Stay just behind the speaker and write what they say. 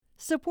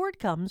Support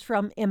comes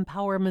from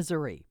Empower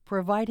Missouri,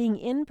 providing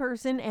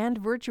in-person and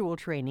virtual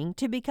training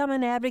to become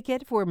an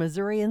advocate for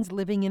Missourians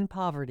living in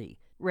poverty.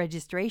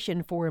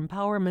 Registration for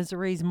Empower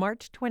Missouri's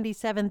March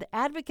 27th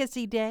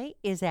Advocacy Day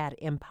is at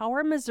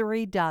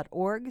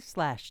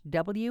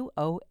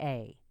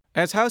empowermissouri.org/WOA.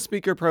 As House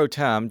Speaker Pro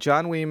Tem,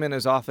 John Wieman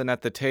is often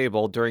at the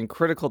table during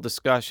critical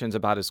discussions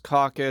about his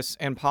caucus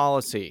and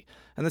policy.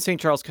 And the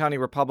St. Charles County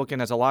Republican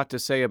has a lot to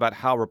say about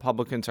how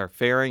Republicans are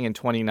faring in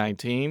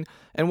 2019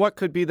 and what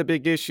could be the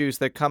big issues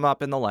that come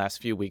up in the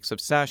last few weeks of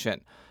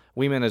session.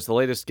 Wieman is the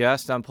latest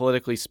guest on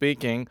Politically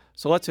Speaking,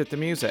 so let's hit the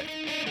music.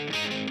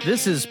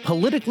 This is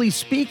Politically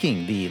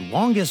Speaking, the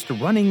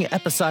longest-running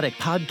episodic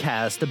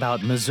podcast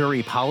about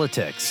Missouri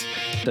politics.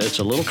 It's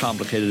a little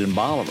complicated in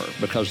Bolivar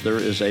because there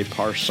is a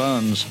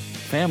Parsons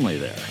family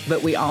there.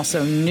 But we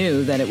also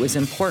knew that it was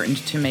important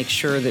to make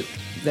sure that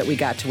we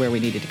got to where we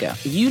needed to go.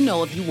 You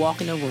know, if you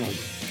walk in a room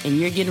and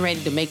you're getting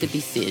ready to make a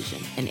decision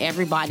and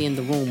everybody in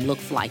the room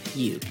looks like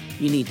you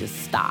need to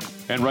stop.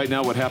 And right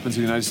now what happens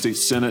in the United States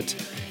Senate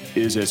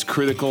is as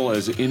critical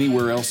as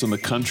anywhere else in the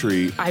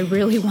country. I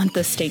really want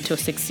the state to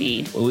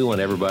succeed. Well, we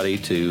want everybody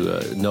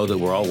to know that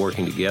we're all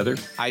working together.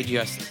 I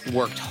just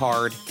worked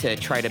hard to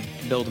try to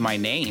build my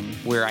name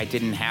where I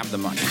didn't have the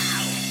money.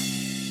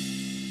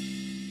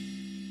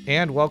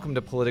 And welcome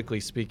to Politically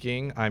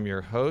Speaking. I'm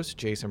your host,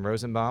 Jason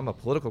Rosenbaum, a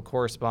political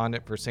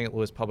correspondent for St.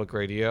 Louis Public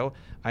Radio.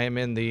 I am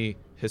in the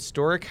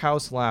historic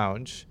House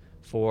Lounge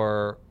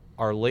for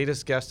our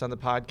latest guest on the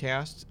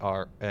podcast,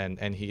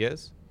 and he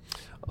is?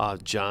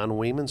 John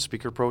Wieman,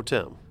 Speaker Pro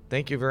Tem.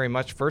 Thank you very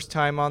much. First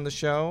time on the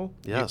show.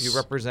 Yes. You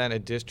represent a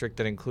district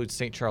that includes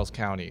St. Charles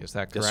County, is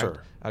that correct? Yes,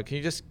 sir. Can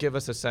you just give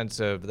us a sense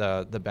of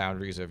the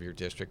boundaries of your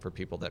district for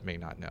people that may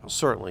not know?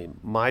 Certainly.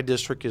 My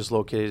district is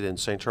located in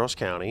St. Charles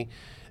County.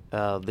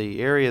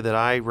 The area that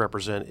I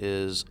represent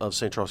of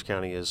St. Charles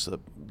County is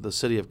the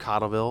city of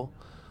Cottleville,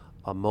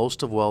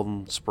 most of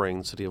Weldon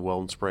Spring, city of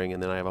Weldon Spring,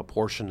 and then I have a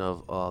portion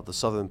of the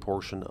southern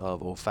portion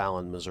of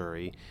O'Fallon,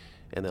 Missouri,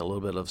 and then a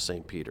little bit of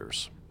St.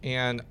 Peters.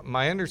 And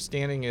my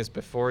understanding is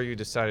before you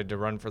decided to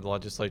run for the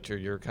legislature,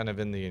 you're kind of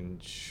in the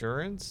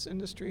insurance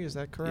industry. Is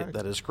that correct?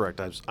 Yeah, that is correct.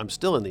 I'm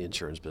still in the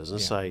insurance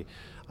business. Yeah.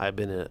 I've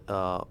been at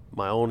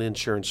my own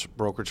insurance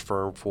brokerage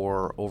firm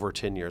for over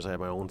 10 years. I have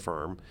my own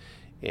firm.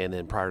 And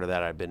then prior to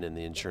that, I've been in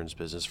the insurance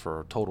business for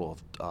a total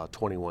of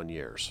 21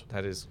 years.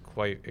 That is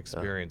quite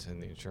experience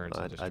in the insurance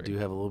industry. I do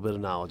have a little bit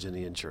of knowledge in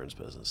the insurance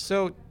business.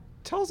 So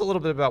tell us a little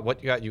bit about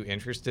what got you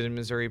interested in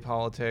Missouri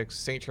politics.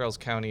 St. Charles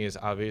County has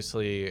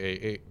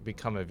obviously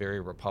become a very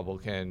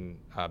Republican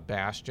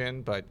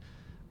bastion, but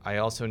I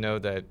also know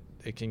that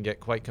it can get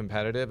quite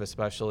competitive,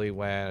 especially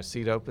when a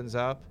seat opens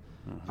up.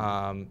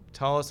 Mm-hmm.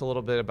 Tell us a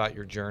little bit about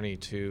your journey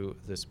to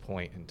this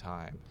point in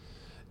time.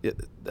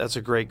 That's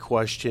a great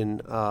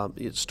question.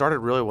 It started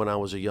really when I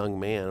was a young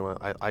man.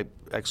 I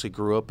actually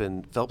grew up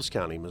in Phelps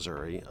County,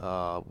 Missouri,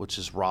 which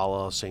is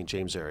Rolla, St.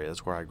 James area.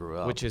 That's where I grew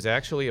up. Which is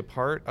actually a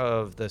part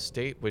of the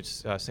state which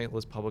St.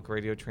 Louis Public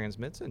Radio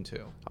transmits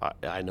into.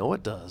 I know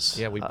it does.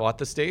 Yeah, we bought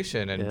the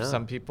station, and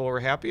some people were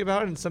happy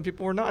about it, and some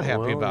people were not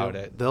happy about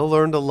it. They'll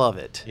learn to love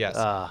it. Yes,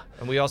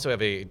 and we also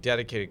have a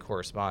dedicated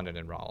correspondent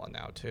in Rolla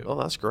now, too. Oh,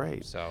 that's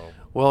great.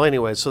 Well,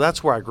 anyway, so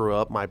that's where I grew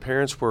up. My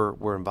parents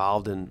were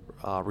involved in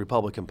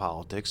Republican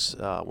politics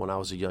when I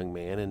was a young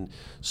man, and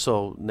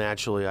so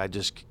naturally I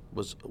just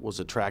was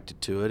attracted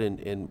to it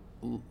and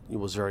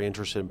was very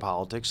interested in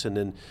politics. And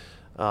then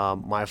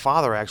my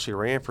father actually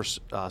ran for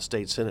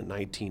state senate in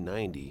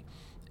 1990,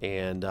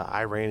 and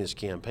I ran his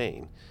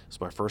campaign. It's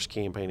my first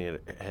campaign he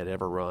had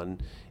ever run,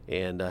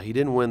 and he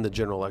didn't win the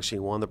general election. He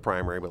won the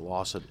primary, but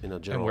lost it in a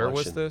general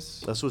election. And where was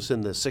this? This was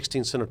in the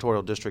 16th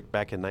senatorial district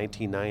back in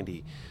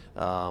 1990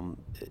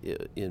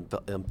 in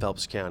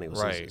Phelps County. It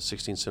was the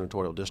 16th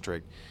senatorial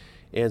district.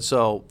 And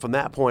so from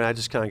that point, I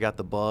just kind of got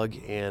the bug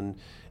and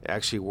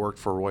actually worked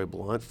for Roy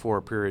Blunt for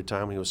a period of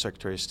time when he was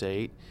Secretary of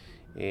State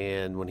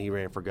and when he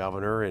ran for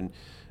governor. And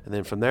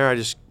then from there, I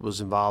just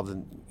was involved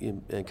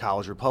in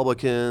college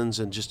Republicans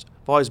and just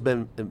I've always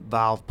been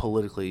involved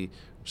politically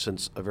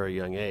since a very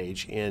young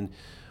age. And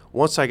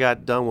once I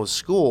got done with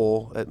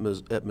school at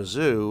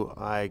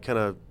Mizzou, I kind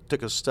of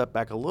took a step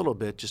back a little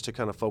bit just to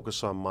kind of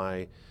focus on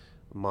my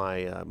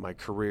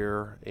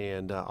career,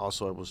 and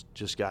also I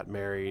just got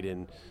married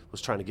and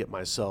was trying to get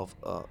myself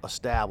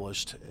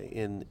established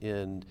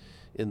in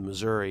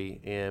Missouri.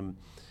 And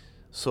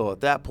so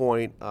at that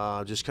point,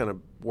 just kind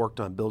of worked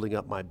on building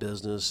up my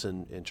business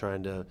and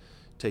trying to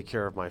take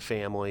care of my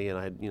family. And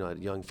I had a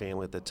young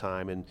family at the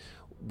time, and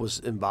was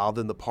involved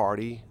in the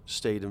party,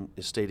 stayed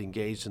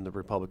engaged in the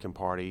Republican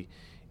Party.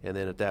 And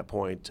then at that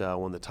point,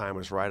 when the time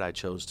was right, I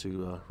chose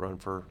to run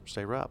for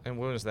state rep. And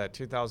when was that?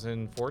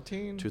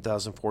 2014?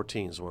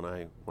 2014 is when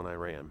I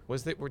ran.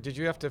 Did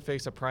you have to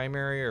face a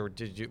primary, or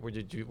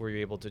were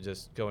you able to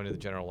just go into the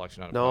general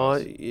election on a No,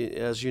 cause?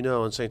 as you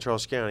know, in St.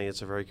 Charles County,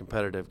 it's a very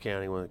competitive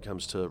county when it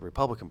comes to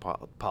Republican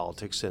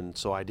politics, and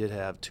so I did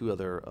have two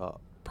other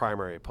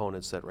primary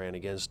opponents that ran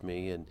against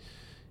me,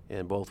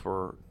 and both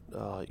were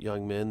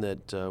young men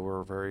that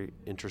were very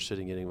interested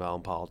in getting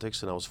involved in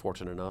politics, and I was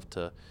fortunate enough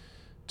to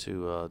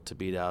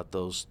beat out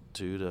those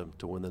two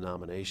to win the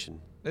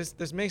nomination.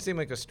 This may seem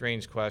like a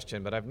strange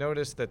question, but I've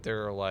noticed that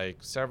there are like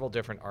several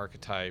different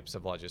archetypes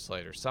of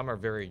legislators. Some are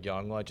very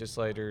young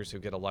legislators who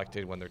get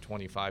elected when they're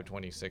 25,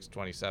 26,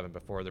 27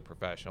 before they're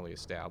professionally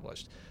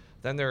established.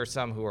 Then there are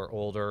some who are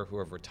older, who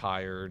have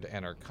retired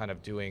and are kind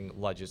of doing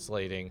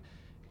legislating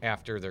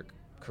after their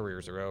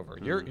careers are over.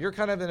 You're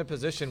kind of in a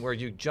position where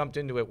you jumped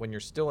into it when you're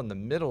still in the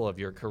middle of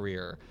your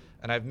career,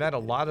 and I've met a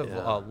lot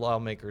of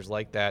lawmakers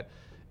like that.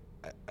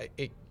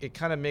 It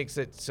kind of makes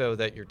it so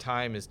that your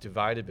time is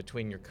divided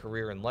between your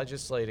career and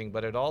legislating,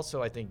 but it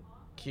also, I think,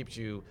 keeps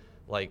you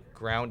like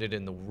grounded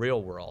in the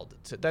real world.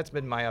 So that's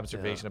been my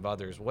observation of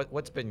others.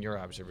 What's been your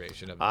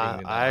observation of being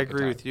in that I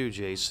agree with you,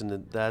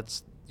 Jason.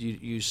 That's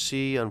you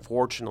see,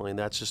 unfortunately, and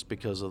that's just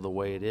because of the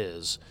way it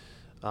is.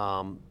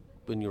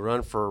 When you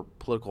run for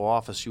political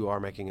office, you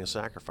are making a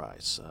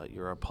sacrifice.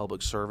 You're a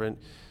public servant.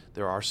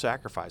 There are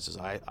sacrifices.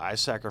 I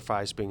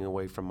sacrifice being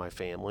away from my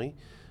family.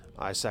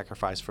 I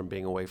sacrifice from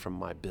being away from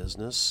my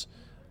business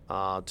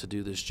to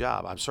do this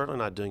job. I'm certainly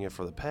not doing it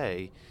for the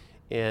pay,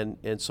 and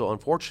so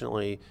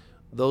unfortunately,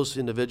 those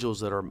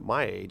individuals that are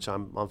my age,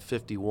 I'm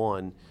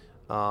 51.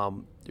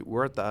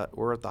 We're at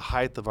the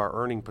height of our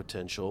earning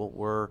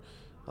potential.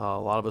 A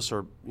lot of us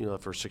are,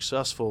 if we're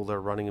successful,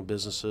 they're running in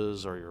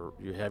businesses, or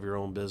you have your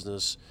own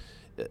business.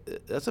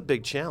 That's a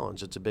big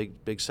challenge. It's a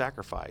big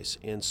sacrifice,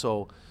 and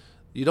so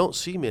you don't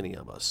see many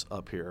of us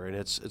up here, and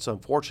it's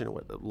unfortunate.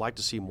 I'd like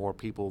to see more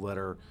people that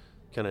are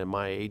kind of in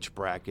my age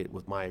bracket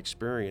with my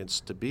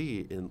experience to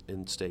be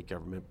in state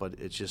government, but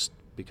it's just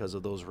because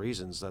of those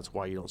reasons. That's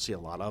why you don't see a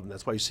lot of them.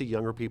 That's why you see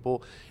younger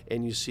people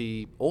and you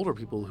see older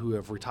people who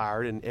have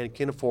retired and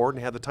can afford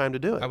and have the time to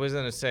do it. I was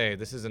going to say,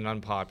 this is an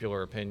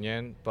unpopular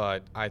opinion,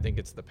 but I think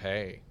it's the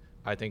pay.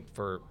 I think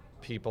for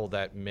people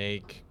that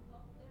make,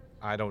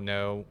 I don't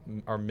know,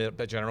 are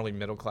generally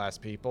middle-class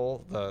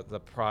people, the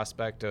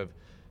prospect of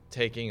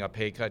taking a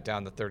pay cut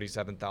down to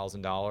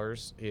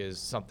 $37,000 is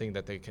something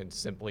that they can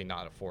simply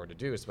not afford to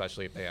do,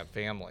 especially if they have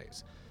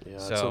families. Yeah,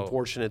 so, it's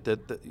unfortunate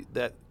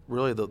that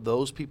really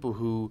those people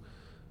who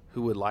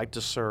would like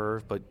to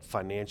serve but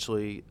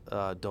financially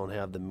don't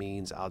have the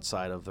means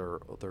outside of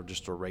their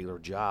just a regular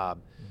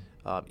job.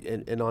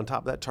 And on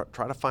top of that,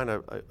 try to find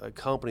a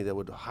company that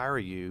would hire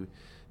you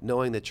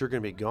knowing that you're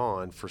going to be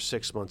gone for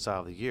 6 months out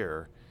of the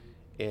year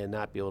and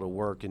not be able to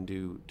work and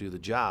do the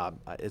job.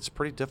 It's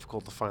pretty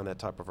difficult to find that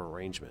type of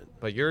arrangement.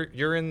 But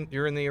you're in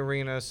the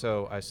arena,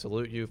 so I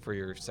salute you for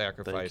your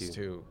sacrifice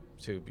to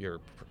your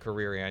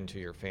career and to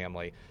your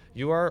family.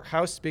 You are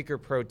House Speaker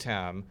Pro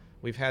Tem.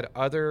 We've had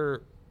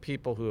other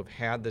people who have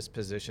had this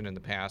position in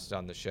the past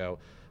on the show.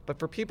 But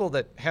for people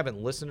that haven't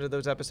listened to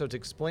those episodes,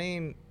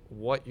 explain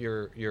what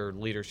your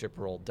leadership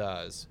role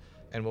does.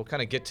 And we'll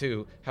kind of get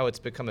to how it's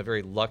become a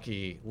very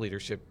lucky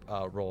leadership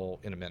role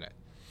in a minute.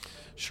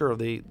 Sure.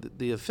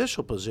 The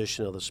official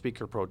position of the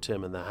Speaker Pro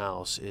Tem in the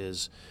House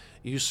is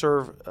you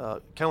serve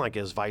kind of like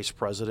as Vice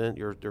President.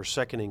 You're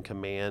second in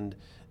command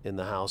in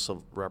the House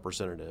of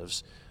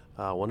Representatives.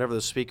 Whenever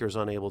the Speaker is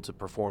unable to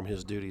perform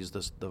his duties,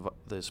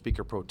 the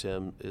Speaker Pro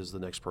Tem is the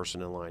next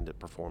person in line that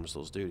performs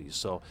those duties.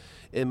 So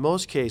in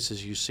most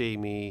cases, you see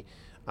me,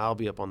 I'll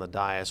be up on the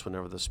dais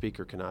whenever the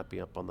Speaker cannot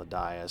be up on the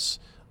dais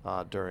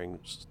during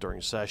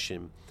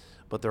session.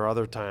 But there are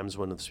other times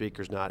when if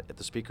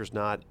the speaker's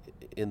not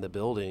in the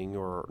building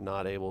or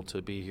not able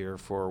to be here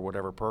for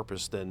whatever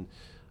purpose, then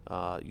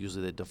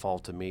usually they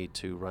default to me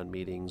to run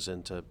meetings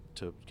and to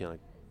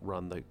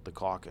run the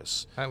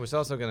caucus. I was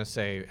also going to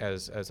say,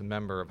 as a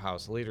member of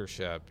House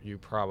leadership, you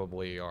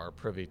probably are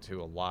privy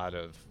to a lot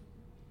of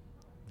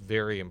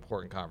very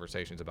important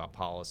conversations about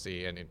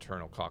policy and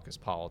internal caucus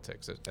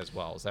politics as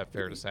well. Is that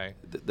fair to say?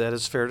 That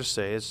is fair to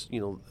say. It's,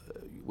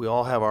 we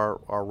all have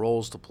our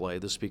roles to play.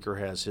 The Speaker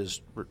has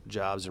his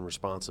jobs and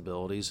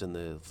responsibilities, and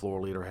the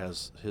floor leader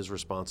has his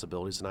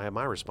responsibilities, and I have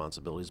my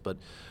responsibilities. But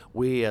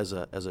we, as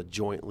a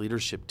joint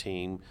leadership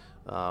team,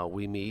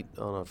 we meet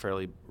on a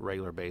fairly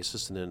regular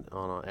basis, and then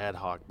on an ad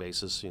hoc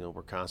basis,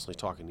 we're constantly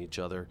talking to each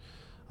other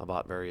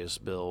about various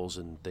bills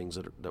and things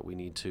that we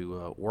need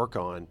to work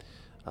on.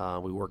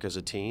 We work as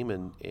a team,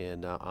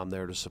 and I'm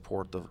there to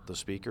support the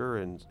Speaker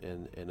and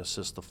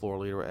assist the floor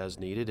leader as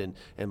needed,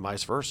 and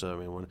vice versa. I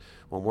mean,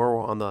 when we're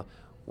on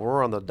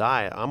the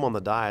dais, I'm on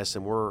the dais,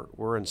 and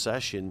we're in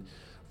session.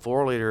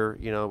 Floor leader,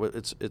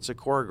 it's a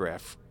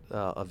choreographed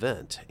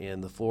event,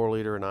 and the floor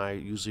leader and I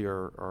usually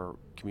are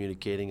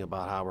communicating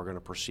about how we're going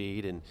to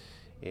proceed,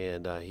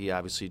 and he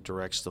obviously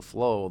directs the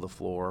flow of the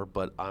floor,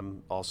 but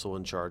I'm also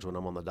in charge when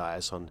I'm on the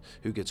dais on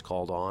who gets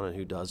called on and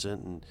who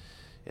doesn't,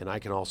 and I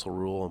can also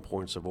rule on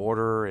points of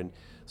order. And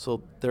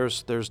so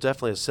there's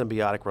definitely a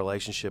symbiotic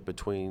relationship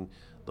between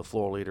the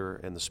floor leader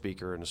and the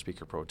Speaker and the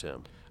Speaker Pro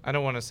Tem. I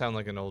don't want to sound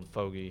like an old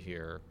fogey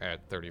here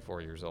at 34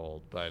 years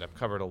old, but I've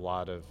covered a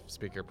lot of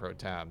Speaker Pro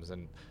Tems.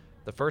 And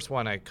the first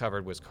one I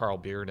covered was Carl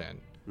Bearden,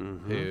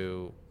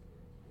 who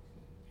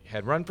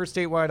had run for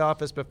statewide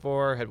office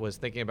before, was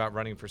thinking about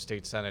running for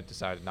state senate,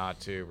 decided not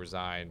to,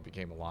 resigned,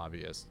 became a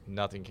lobbyist.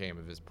 Nothing came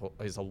of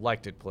his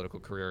elected political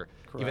career,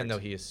 Correct. even though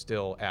he is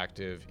still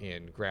active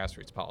in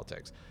grassroots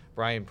politics.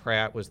 Brian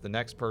Pratt was the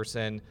next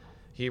person.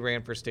 He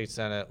ran for state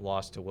senate,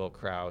 lost to Will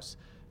Kraus.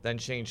 Then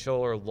Shane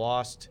Scholler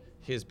lost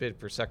his bid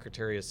for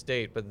Secretary of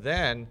State, but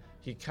then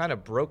he kind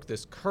of broke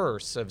this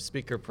curse of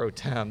Speaker pro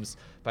tems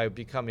by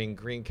becoming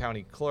Greene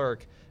County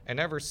Clerk. And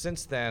ever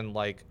since then,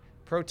 like,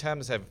 pro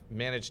tems have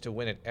managed to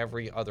win at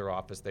every other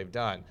office they've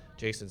done.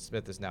 Jason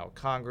Smith is now a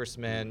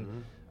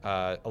congressman.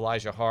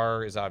 Elijah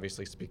Har is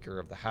obviously Speaker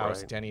of the House.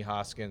 Right. Denny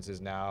Hoskins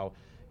is now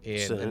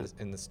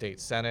in the state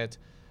Senate.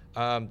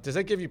 Does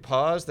that give you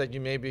pause that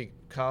you may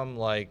become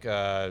like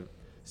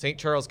St.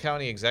 Charles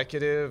County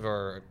executive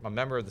or a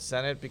member of the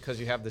Senate because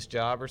you have this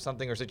job or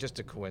something, or is it just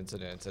a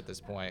coincidence at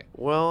this point?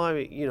 Well, I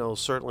mean,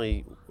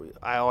 certainly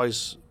I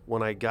always,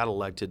 when I got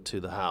elected to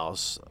the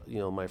House,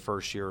 my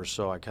first year or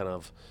so, I kind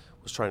of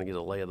was trying to get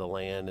a lay of the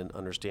land and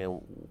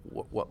understand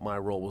what my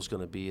role was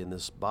going to be in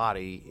this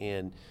body.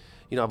 And,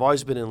 I've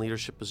always been in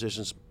leadership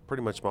positions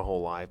pretty much my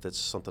whole life. That's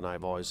something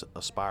I've always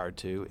aspired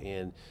to.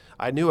 And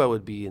I knew I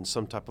would be in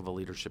some type of a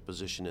leadership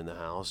position in the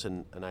House.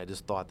 And I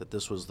just thought that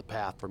this was the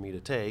path for me to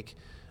take,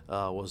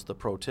 was the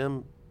pro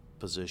tem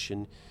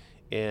position.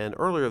 And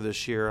earlier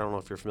this year, I don't know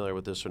if you're familiar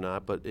with this or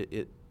not, but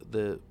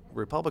the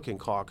Republican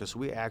caucus,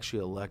 we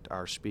actually elect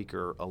our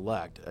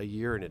speaker-elect a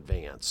year in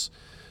advance.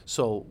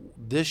 So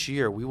this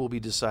year, we will be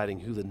deciding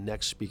who the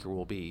next speaker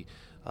will be,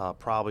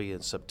 probably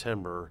in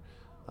September.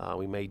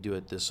 We may do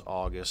it this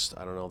August.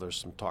 I don't know. There's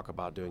some talk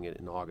about doing it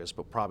in August,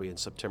 but probably in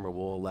September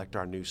we'll elect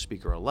our new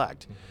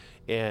speaker-elect.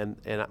 And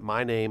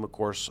my name, of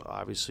course,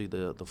 obviously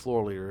the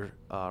floor leader,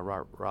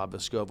 Rob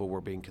Vescova, were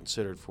being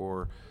considered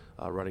for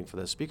running for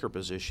that speaker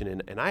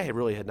position. And I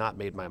really had not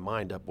made my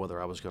mind up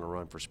whether I was going to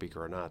run for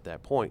speaker or not at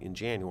that point in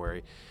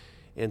January.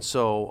 And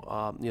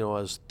so,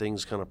 as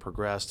things kind of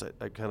progressed,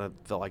 I kind of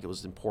felt like it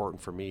was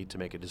important for me to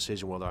make a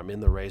decision whether I'm in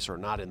the race or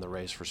not in the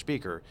race for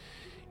speaker.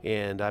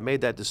 And I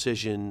made that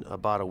decision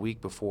about a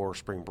week before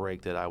spring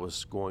break that I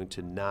was going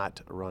to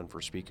not run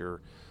for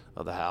Speaker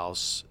of the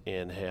House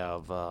and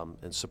have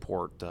and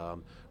support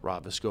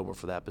Rob Vescova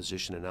for that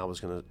position, and I was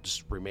going to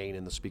just remain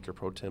in the Speaker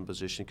pro tem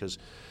position because,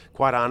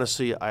 quite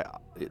honestly,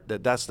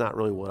 that's not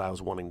really what I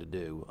was wanting to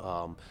do.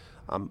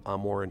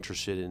 I'm more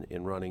interested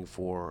in running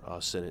for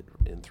Senate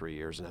in 3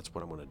 years, and that's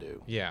what I'm going to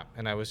do. Yeah,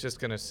 and I was just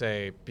going to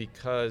say,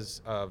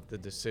 because of the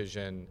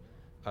decision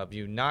of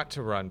you not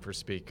to run for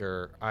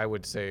Speaker, I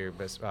would say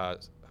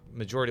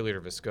Majority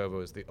Leader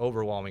Vescova is the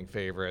overwhelming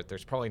favorite.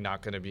 There's probably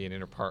not going to be an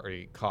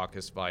inter-party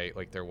caucus fight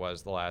like there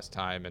was the last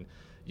time, and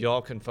you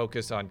all can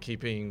focus on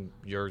keeping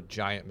your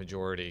giant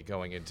majority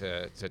going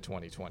into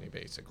 2020,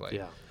 basically.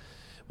 Yeah.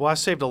 Well, I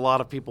saved a lot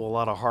of people a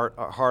lot of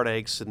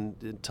heartaches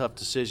and tough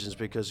decisions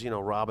because,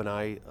 Rob and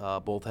I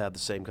both have the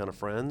same kind of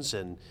friends,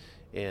 and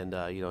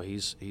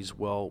he's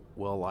well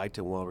liked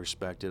and well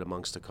respected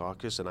amongst the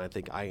caucus, and I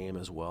think I am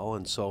as well.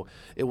 And so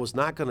it was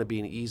not going to be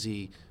an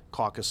easy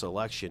caucus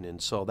election,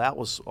 and so that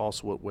was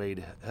also what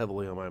weighed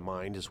heavily on my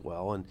mind as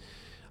well. And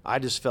I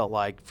just felt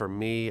like for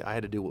me, I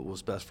had to do what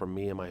was best for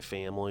me and my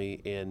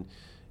family. And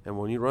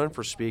when you run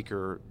for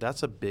speaker,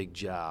 that's a big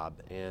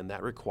job, and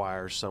that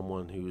requires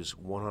someone who's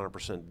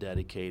 100%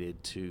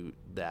 dedicated to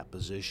that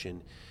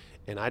position.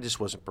 And I just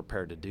wasn't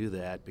prepared to do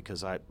that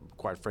because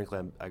quite frankly,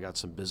 I got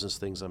some business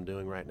things I'm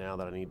doing right now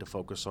that I need to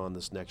focus on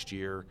this next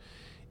year.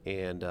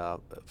 And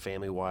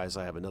family-wise,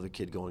 I have another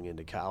kid going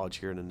into college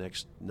here in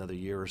another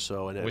year or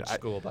so. And which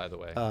school, by the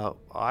way?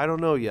 I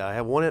don't know yet. I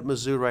have one at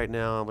Mizzou right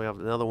now. We have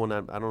another one.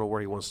 I don't know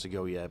where he wants to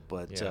go yet.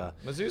 But yeah.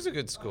 Mizzou's a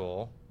good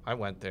school. I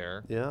went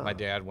there. Yeah. My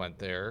dad went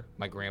there.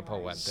 My grandpa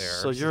went there.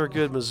 So you're a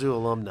good Mizzou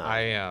alumni. I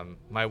am.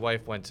 My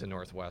wife went to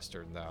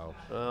Northwestern, though.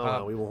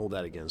 Oh, we won't hold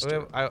that against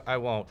her. I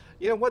won't.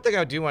 One thing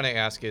I do want to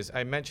ask is,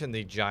 I mentioned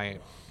the giant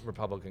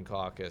Republican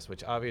caucus,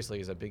 which obviously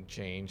is a big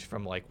change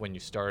from like when you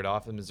started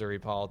off in Missouri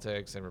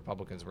politics and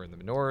Republicans were in the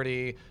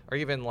minority, or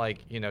even like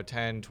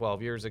 10,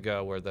 12 years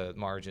ago where the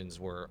margins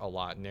were a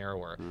lot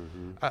narrower.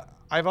 Mm-hmm.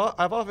 I've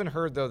often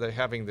heard, though, that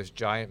having this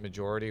giant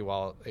majority,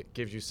 while it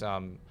gives you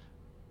some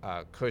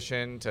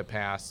cushion to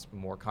pass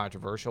more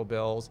controversial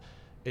bills,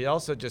 it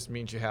also just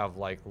means you have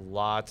like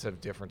lots of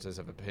differences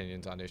of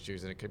opinions on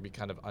issues, and it could be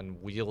kind of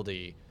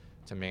unwieldy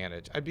to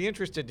manage. I'd be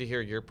interested to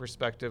hear your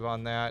perspective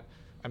on that.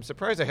 I'm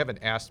surprised I haven't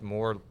asked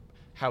more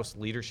House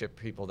leadership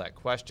people that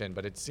question,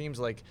 but it seems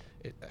like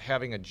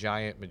having a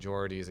giant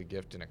majority is a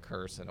gift and a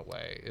curse in a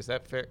way. Is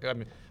that fair? I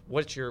mean,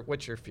 what's your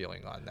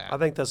feeling on that? I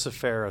think that's a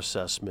fair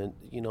assessment.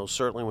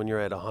 Certainly when you're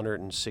at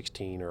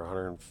 116 or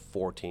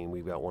 114,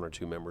 we've got one or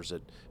two members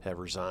that have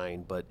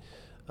resigned. But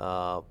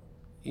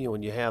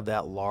when you have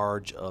that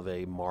large of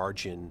a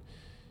margin,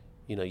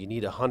 you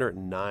need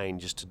 109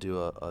 just to do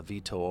a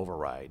veto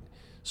override.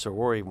 So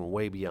we're even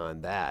way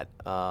beyond that.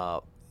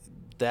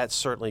 That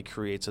certainly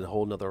creates a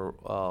whole nother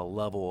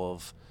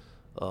level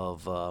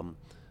of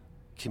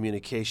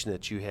communication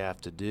that you have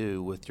to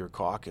do with your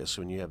caucus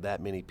when you have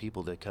that many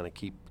people to kind of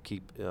keep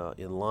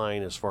in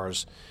line as far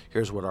as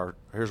here's what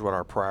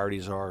our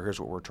priorities are, here's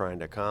what we're trying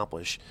to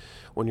accomplish.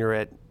 When you're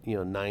at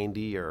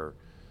 90 or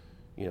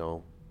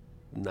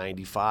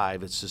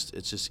 95, it's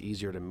just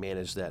easier to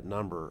manage that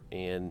number.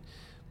 And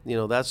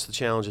that's the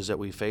challenges that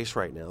we face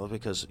right now,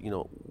 because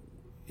the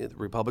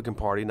Republican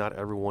Party, not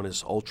everyone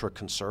is ultra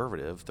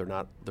conservative. They're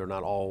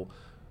not all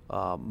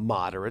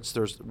moderates.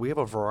 We have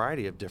a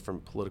variety of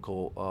different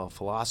political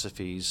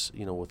philosophies,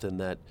 within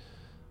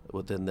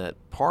that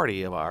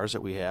party of ours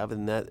that we have,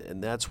 and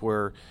that's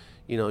where,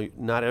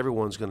 not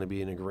everyone's going to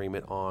be in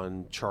agreement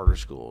on charter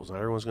schools. Not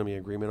everyone's going to be in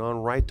agreement on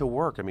right to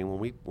work. I mean,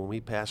 when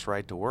we passed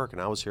right to work,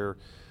 and I was here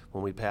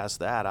when we passed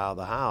that out of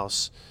the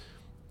House,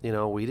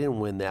 we didn't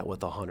win that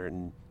with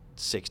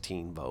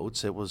 116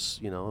 votes. It was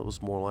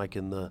more like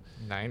in the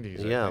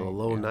 90s. Yeah, the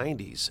low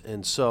 90s,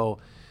 and so.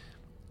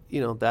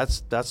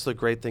 That's the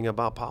great thing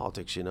about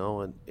politics,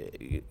 and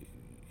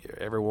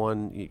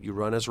everyone, you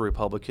run as a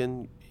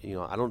Republican.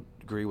 I don't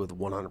agree with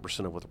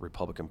 100% of what the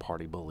Republican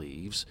Party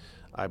believes.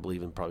 I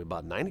believe in probably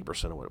about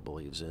 90% of what it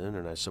believes in,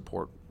 and I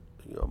support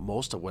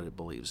most of what it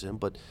believes in.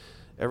 But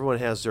everyone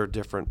has their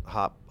different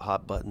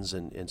hot buttons,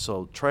 and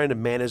so trying to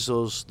manage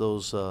those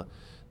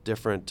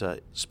different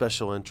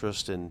special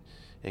interests and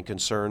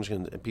concerns,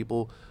 and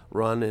people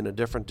run in a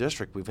different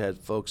district. We've had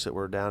folks that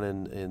were down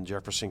in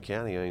Jefferson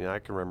County. I mean, I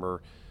can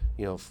remember,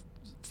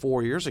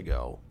 4 years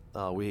ago,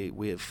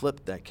 we had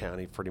flipped that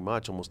county pretty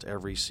much. Almost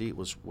every seat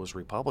was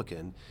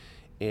Republican,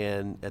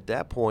 and at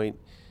that point,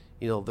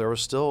 there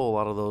was still a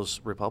lot of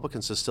those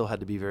Republicans that still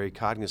had to be very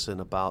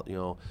cognizant about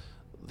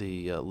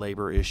the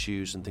labor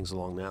issues and things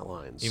along that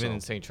line. Even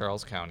in St.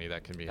 Charles County,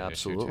 that can be an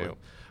absolutely. issue too.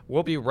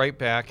 We'll be right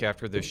back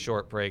after this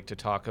short break to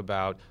talk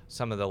about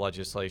some of the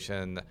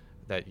legislation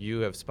that you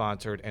have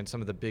sponsored and some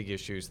of the big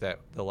issues that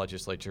the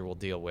legislature will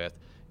deal with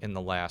in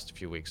the last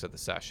few weeks of the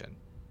session.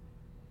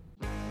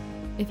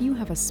 If you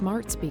have a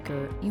smart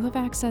speaker, you have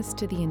access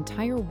to the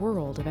entire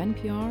world of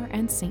NPR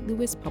and St.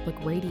 Louis Public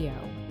Radio.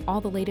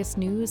 All the latest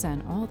news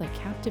and all the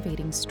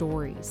captivating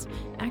stories.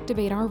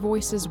 Activate our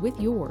voices with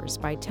yours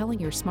by telling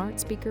your smart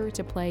speaker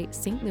to play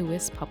St.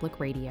 Louis Public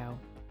Radio.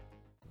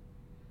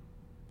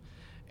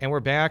 And we're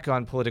back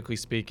on Politically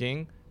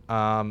Speaking.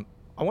 I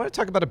want to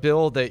talk about a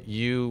bill that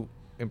you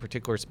in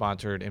particular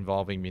sponsored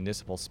involving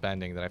municipal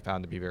spending that I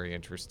found to be very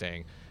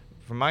interesting.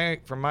 From my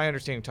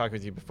understanding, talking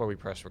with you before we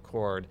press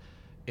record,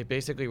 it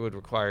basically would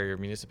require your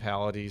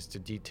municipalities to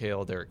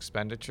detail their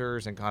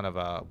expenditures in kind of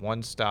a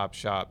one-stop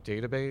shop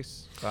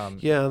database.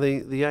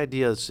 The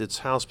idea is it's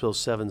House Bill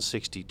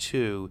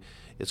 762.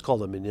 It's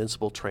called the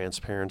Municipal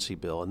Transparency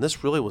Bill, and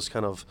this really was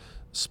kind of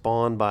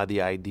spawned by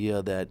the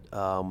idea that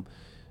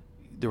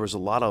there was a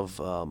lot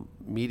of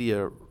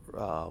media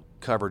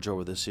coverage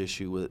over this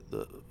issue.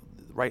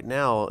 Right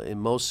now, in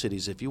most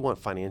cities, if you want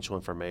financial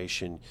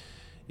information,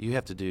 you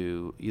have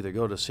to either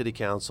go to city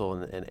council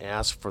and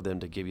ask for them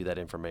to give you that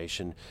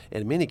information.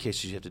 And in many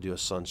cases, you have to do a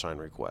sunshine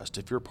request.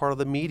 If you're part of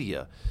the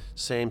media,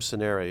 same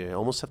scenario. You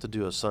almost have to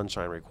do a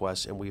sunshine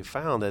request. And we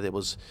found that a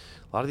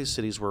lot of these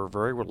cities were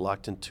very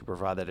reluctant to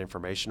provide that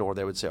information, or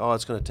they would say, oh,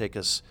 it's going to take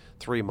us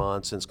 3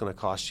 months and it's going to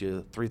cost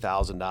you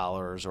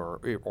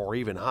 $3,000 or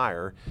even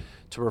higher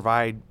to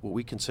provide what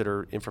we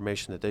consider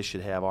information that they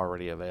should have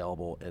already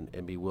available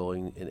and be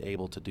willing and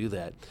able to do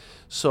that.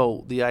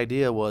 So the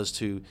idea was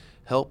to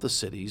help the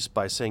cities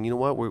by saying, you know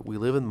what, we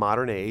live in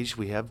modern age.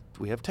 We have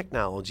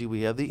technology.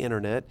 We have the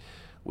internet.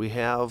 We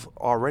have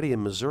already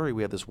in Missouri,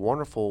 we have this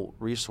wonderful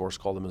resource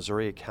called the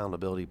Missouri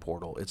Accountability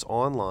Portal. It's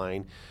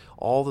online.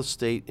 All the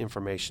state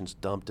information's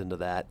dumped into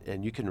that,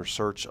 and you can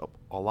research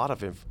a lot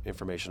of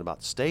information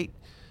about state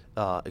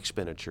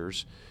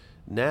expenditures.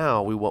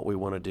 Now, what we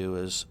want to do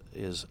is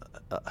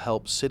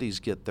help cities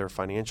get their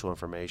financial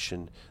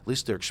information, at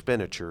least their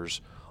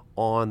expenditures,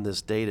 on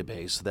this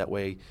database. So that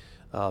way,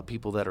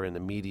 people that are in the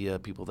media,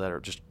 people that are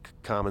just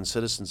common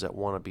citizens that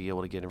want to be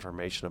able to get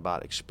information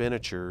about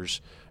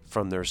expenditures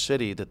from their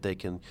city, that they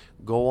can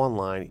go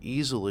online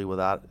easily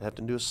without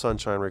having to do a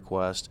sunshine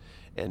request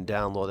and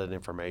download that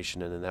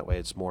information, and then that way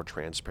it's more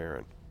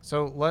transparent.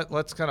 So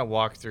let's kind of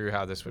walk through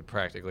how this would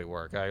practically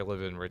work. I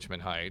live in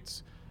Richmond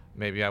Heights.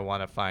 Maybe I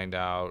want to find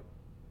out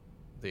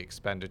the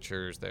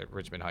expenditures that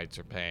Richmond Heights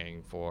are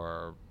paying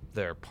for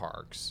their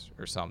parks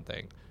or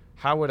something.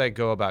 How would I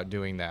go about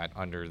doing that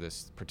under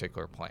this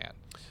particular plan?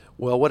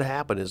 Well, what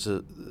happened is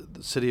the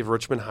city of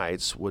Richmond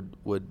Heights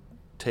would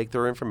take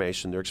their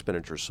information, their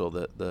expenditures, so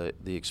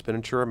the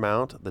expenditure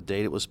amount, the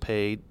date it was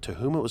paid, to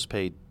whom it was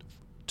paid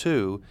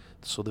to,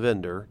 so the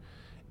vendor,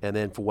 and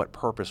then for what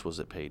purpose was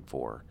it paid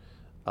for.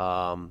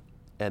 And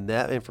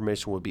that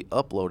information would be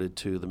uploaded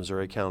to the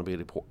Missouri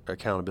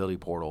Accountability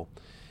Portal.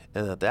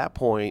 And at that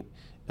point,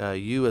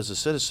 you as a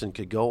citizen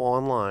could go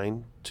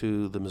online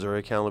to the Missouri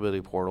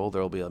Accountability Portal.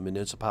 There will be a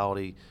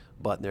municipality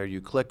button there.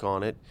 You click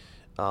on it.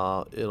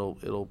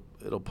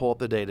 it'll pull up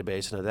the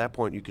database, and at that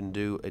point you can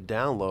do a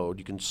download.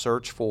 You can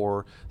search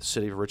for the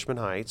city of Richmond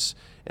Heights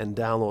and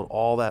download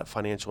all that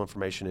financial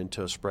information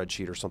into a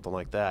spreadsheet or something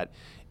like that,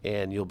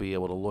 and you'll be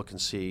able to look and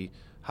see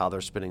how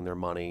they're spending their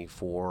money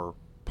for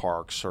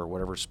parks or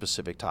whatever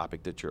specific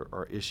topic that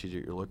or issue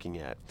that you're looking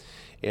at.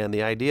 And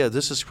the idea,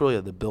 this is really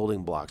the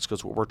building blocks,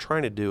 because what we're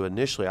trying to do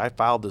initially, I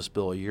filed this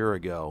bill a year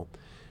ago,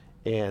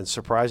 and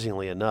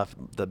surprisingly enough,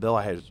 the bill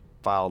I had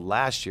filed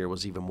last year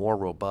was even more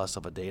robust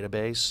of a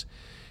database.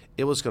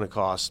 It was going to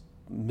cost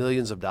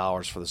millions of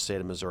dollars for the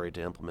state of Missouri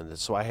to implement it.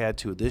 So I had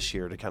to this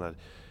year to kind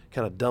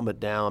of dumb it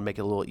down, make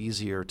it a little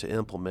easier to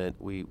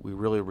implement. We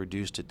really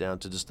reduced it down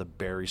to just the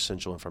bare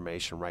essential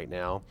information right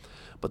now.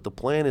 But the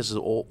plan is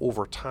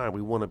over time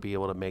we want to be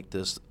able to make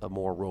this a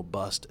more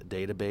robust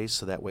database,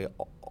 so that way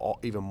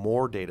even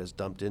more data is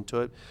dumped into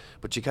it.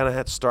 But you kind of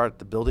have to start at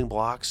the building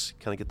blocks,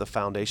 kind of get the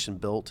foundation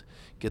built,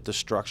 get the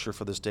structure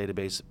for this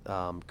database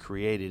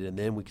created, and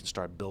then we can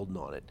start building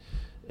on it.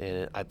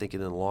 And I think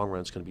in the long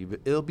run,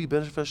 it'll be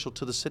beneficial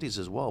to the cities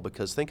as well,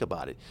 because think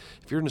about it.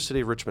 If you're in the city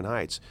of Richmond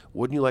Heights,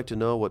 wouldn't you like to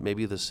know what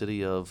maybe the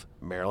city of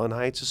Maryland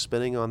Heights is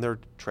spending on their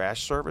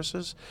trash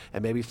services?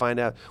 And maybe find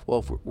out, well,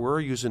 if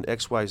we're using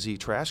XYZ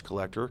trash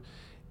collector,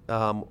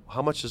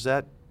 how much is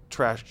that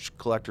trash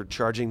collector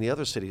charging the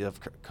other city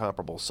of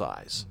comparable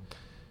size?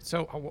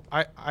 So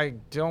I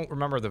don't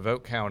remember the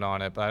vote count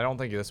on it, but I don't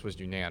think this was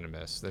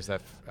unanimous. Is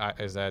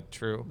that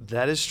true?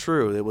 That is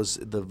true.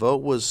 The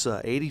vote was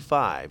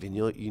 85, and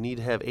you need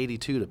to have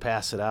 82 to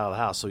pass it out of the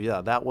House. So yeah,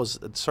 that was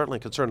certainly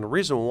a concern. The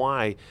reason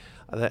why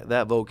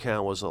that vote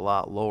count was a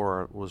lot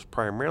lower was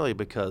primarily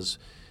because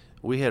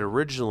we had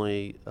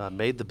originally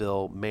made the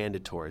bill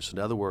mandatory. So in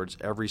other words,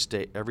 every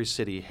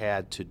city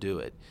had to do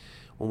it.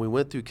 When we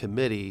went through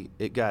committee,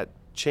 it got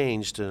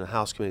changed in a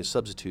House committee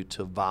substitute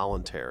to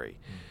voluntary.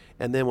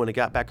 And then when it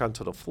got back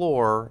onto the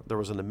floor, there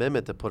was an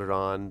amendment that put it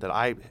on that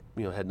I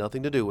had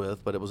nothing to do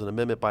with, but it was an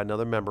amendment by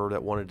another member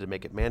that wanted to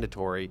make it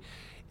mandatory,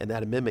 and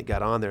that amendment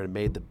got on there and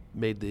made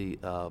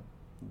the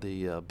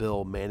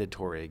bill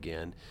mandatory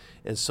again.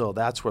 And so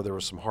that's where there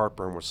was some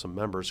heartburn with some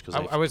members. Because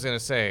I was going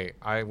to say,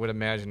 I would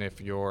imagine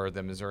if you're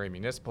the Missouri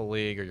Municipal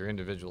League or your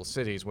individual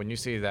cities, when you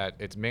see that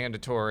it's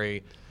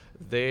mandatory,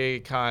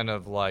 they kind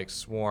of like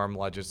swarm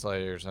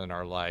legislators and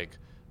are like,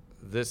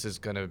 this is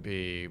going to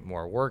be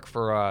more work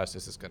for us.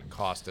 This is going to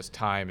cost us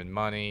time and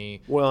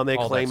money. Well, and they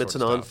claim it's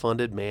an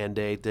unfunded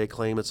mandate. They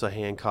claim it's a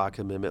Hancock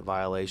Amendment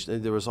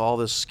violation. There was all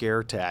this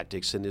scare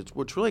tactics, and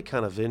it's really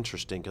kind of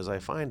interesting because I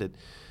find it,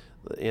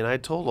 and I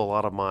told a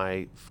lot of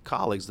my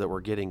colleagues that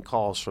were getting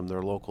calls from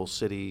their local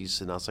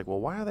cities, and I was like, well,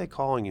 why are they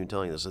calling you and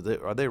telling you this?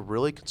 Are they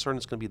really concerned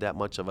it's going to be that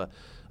much of a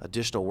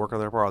additional work on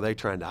their part, or are they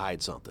trying to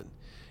hide something?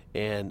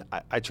 And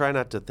I try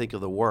not to think of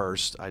the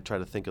worst. I try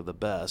to think of the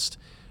best.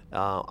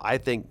 I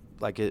think,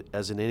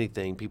 as in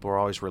anything, people are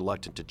always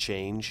reluctant to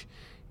change,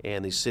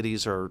 and these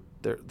cities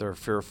they're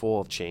fearful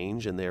of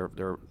change, and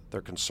they're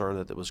concerned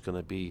that it was going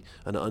to be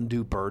an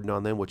undue burden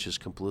on them, which is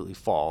completely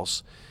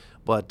false.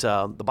 But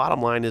the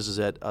bottom line is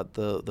that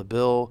the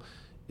bill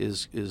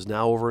is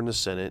now over in the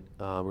Senate.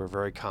 We're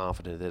very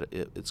confident that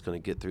it's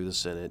going to get through the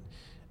Senate.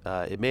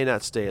 It may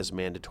not stay as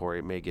mandatory.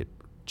 It may get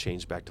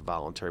changed back to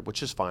voluntary,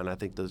 which is fine. I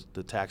think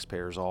the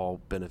taxpayers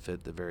all benefit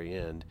at the very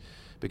end,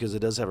 because it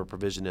does have a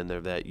provision in there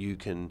that you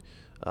can,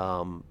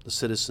 the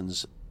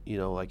citizens,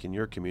 like in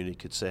your community,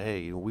 could say,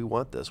 hey, we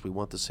want this. We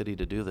want the city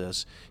to do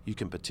this. You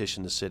can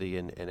petition the city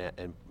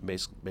and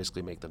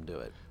basically make them do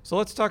it. So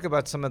let's talk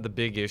about some of the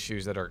big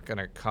issues that are going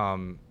to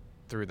come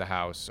through the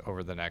House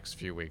over the next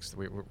few weeks.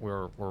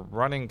 We're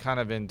running kind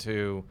of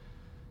into,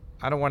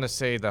 I don't want to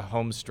say the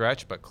home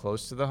stretch, but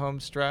close to the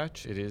home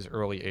stretch. It is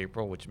early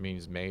April, which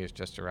means May is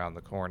just around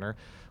the corner.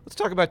 Let's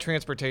talk about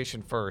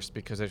transportation first,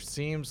 because it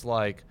seems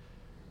like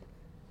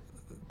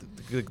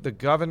the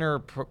governor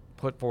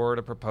put forward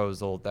a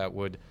proposal that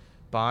would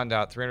bond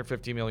out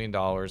 $350 million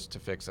to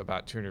fix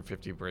about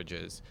 250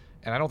 bridges.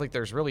 And I don't think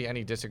there's really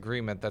any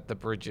disagreement that the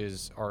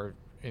bridges are,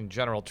 in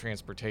general,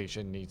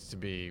 transportation needs to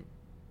be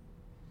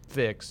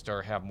fixed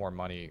or have more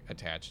money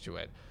attached to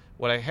it.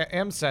 What I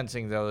am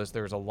sensing, though, is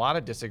there's a lot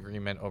of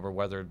disagreement over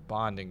whether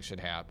bonding should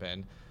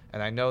happen.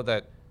 And I know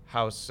that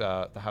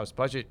the House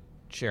Budget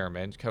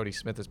Chairman, Cody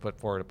Smith, has put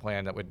forward a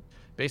plan that would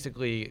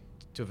basically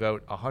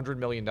devote $100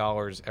 million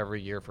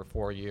every year for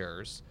 4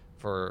 years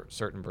for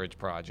certain bridge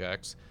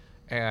projects.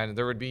 And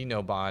there would be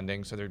no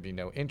bonding, so there'd be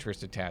no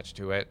interest attached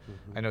to it.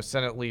 Mm-hmm. I know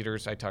Senate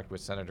leaders, I talked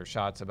with Senator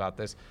Schatz about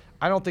this.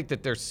 I don't think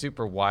that they're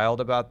super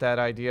wild about that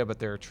idea, but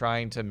they're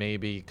trying to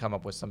maybe come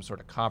up with some sort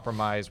of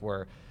compromise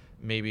where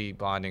maybe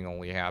bonding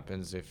only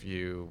happens if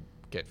you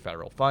get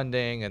federal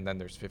funding, and then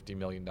there's $50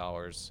 million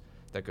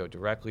that go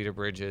directly to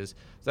bridges.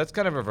 So that's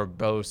kind of a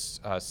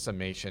verbose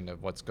summation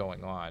of what's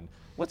going on.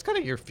 What's kind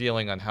of your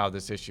feeling on how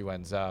this issue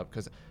ends up?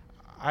 Because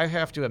I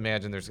have to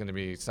imagine there's going to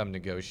be some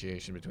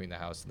negotiation between the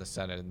House and the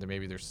Senate, and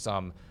maybe there's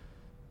some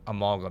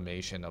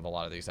amalgamation of a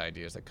lot of these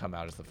ideas that come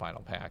out as the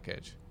final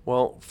package.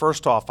 Well,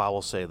 first off, I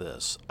will say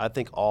this. I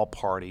think all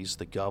parties,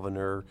 the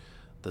governor,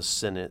 the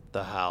Senate,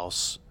 the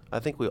House, I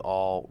think we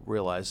all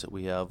realize that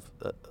we have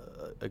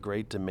a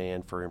great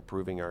demand for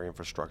improving our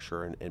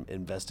infrastructure and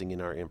investing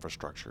in our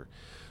infrastructure.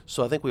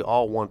 So I think we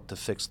all want to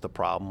fix the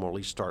problem, or at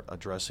least start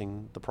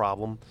addressing the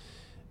problem.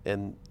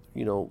 And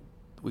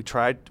we've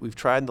tried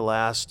in the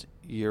last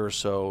year or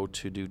so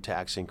to do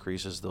tax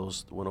increases.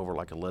 Those went over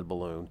like a lead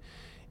balloon.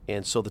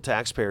 And so the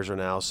taxpayers are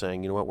now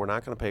saying, you know what, we're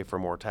not going to pay for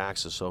more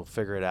taxes, so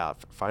figure it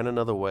out. Find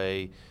another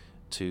way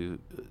to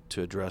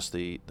address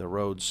the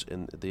roads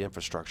and the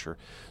infrastructure.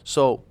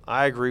 So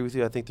I agree with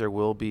you. I think there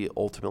will be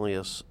ultimately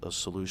a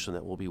solution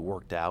that will be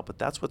worked out, but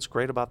that's what's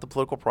great about the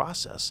political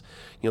process.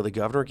 The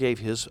governor gave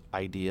his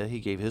idea, he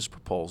gave his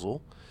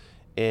proposal,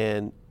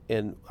 and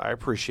I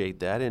appreciate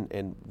that,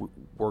 and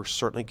we're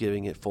certainly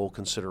giving it full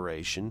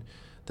consideration.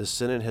 The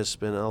Senate has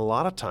spent a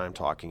lot of time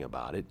talking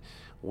about it.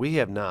 We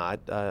have not.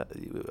 I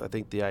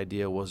think the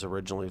idea was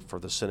originally for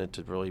the Senate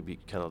to really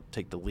kind of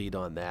take the lead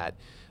on that,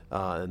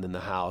 and then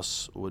the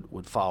House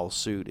would follow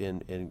suit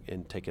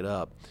and take it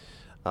up.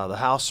 The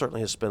House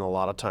certainly has spent a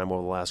lot of time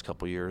over the last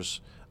couple of years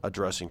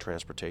addressing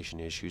transportation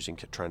issues and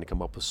trying to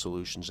come up with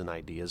solutions and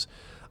ideas.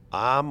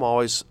 I'm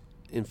always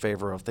in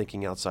favor of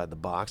thinking outside the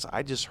box.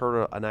 I just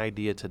heard an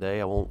idea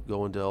today. I won't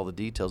go into all the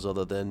details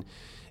other than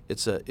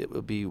it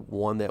would be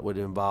one that would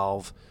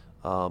involve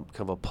kind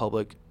of a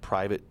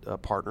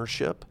public-private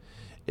partnership.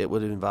 It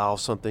would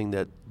involve something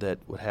that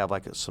would have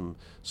like some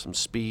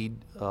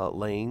speed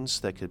lanes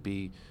that could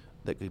be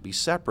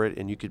separate,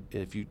 and you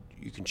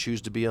can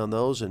choose to be on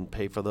those and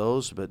pay for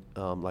those. But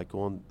like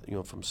going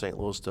from St.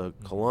 Louis to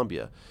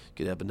Columbia, you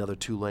could have another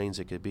 2 lanes.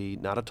 It could be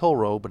not a toll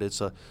road, but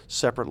it's a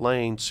separate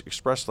lanes,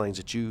 express lanes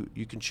that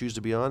you can choose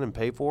to be on and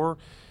pay for,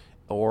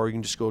 or you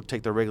can just go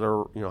take the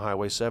regular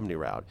Highway 70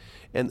 route.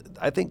 And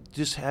I think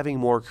just having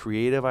more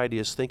creative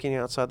ideas, thinking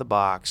outside the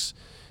box,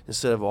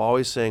 instead of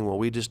always saying, well,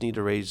 we just need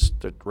to raise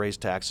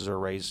taxes or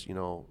raise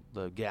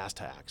the gas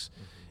tax.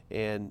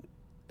 And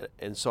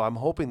so I'm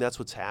hoping that's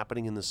what's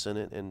happening in the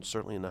Senate, and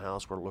certainly in the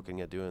House we're looking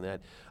at doing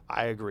that.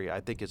 I agree. I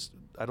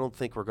don't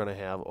think we're going to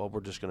have, we're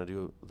just going to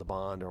do the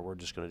bond, or we're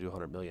just going to do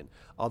 $100 million.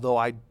 Although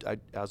I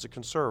as a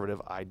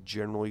conservative, I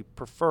generally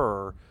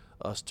prefer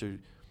us to,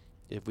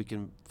 if we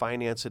can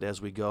finance it as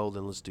we go,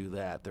 then let's do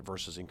that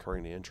versus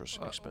incurring the interest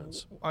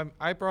expense.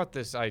 I brought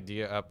this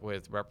idea up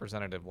with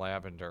Representative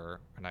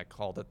Lavender, and I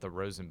called it the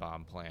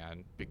Rosenbaum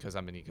Plan because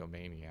I'm an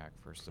egomaniac,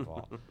 first of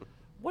all.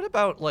 What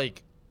about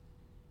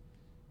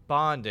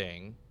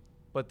bonding,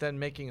 but then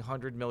making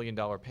 $100 million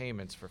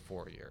payments for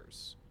 4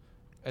 years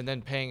and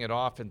then paying it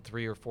off in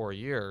 3 or 4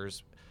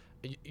 years?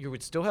 You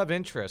would still have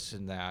interest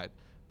in that,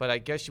 but I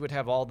guess you would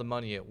have all the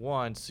money at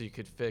once so you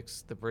could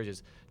fix the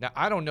bridges. Now,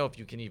 I don't know if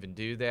you can even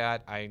do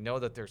that. I know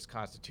that there's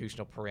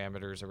constitutional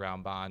parameters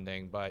around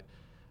bonding, but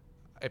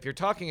if you're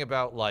talking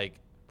about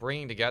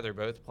bringing together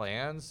both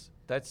plans,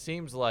 that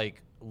seems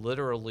like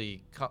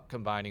literally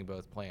combining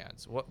both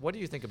plans. What do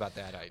you think about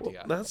that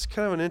idea? Well, that's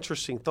kind of an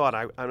interesting thought.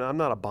 I'm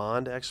not a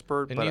bond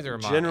expert, and but neither am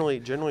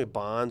generally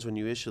bonds, when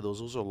you issue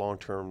those are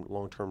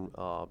long-term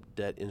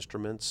debt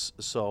instruments.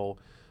 So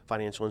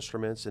financial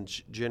instruments, and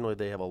generally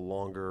they have a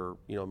longer,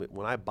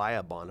 when I buy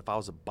a bond, if I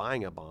was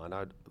buying a bond,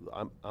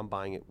 I'm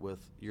buying it with,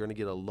 you're going to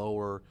get a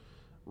lower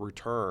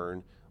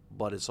return,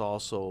 but it's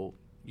also,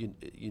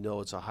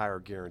 it's a higher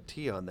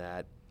guarantee on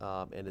that,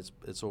 and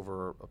it's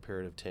over a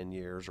period of 10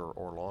 years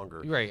or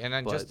longer. Right, and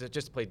then just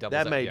to play devil's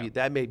advocate,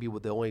 that may be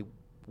the only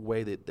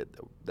way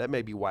that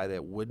may be why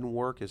that wouldn't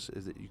work is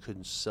that you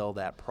couldn't sell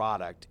that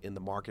product in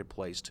the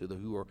marketplace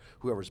to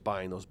whoever's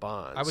buying those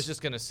bonds. I was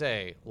just going to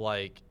say,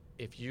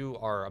 if you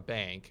are a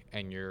bank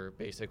and you're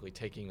basically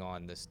taking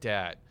on this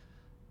debt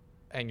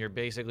and you're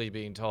basically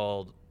being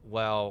told,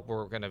 well,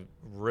 we're going to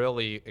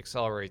really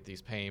accelerate these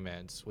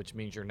payments, which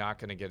means you're not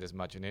going to get as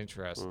much in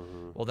interest.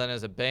 Mm-hmm. Well, then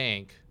as a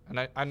bank,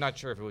 and I'm not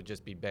sure if it would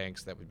just be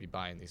banks that would be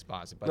buying these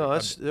bonds. But no,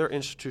 they're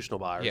institutional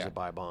buyers that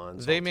buy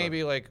bonds. They may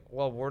be like,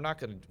 well, we're not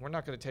going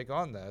to take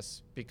on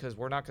this because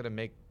we're not going to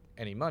make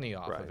any money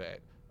off of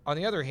it. On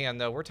the other hand,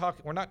 though,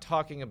 we're not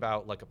talking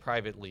about a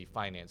privately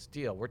financed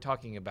deal. We're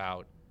talking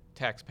about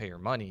taxpayer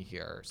money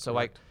here.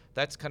 So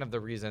that's kind of the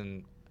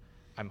reason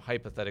I'm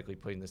hypothetically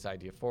putting this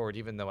idea forward,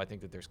 even though I think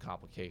that there's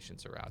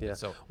complications around it.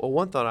 So, well,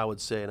 one thought I would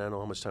say, and I don't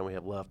know how much time we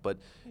have left, but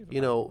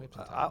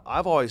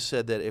I've always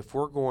said that if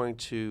we're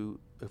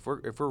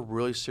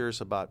really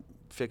serious about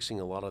fixing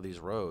a lot of these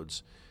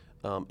roads,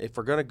 if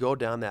we're going to go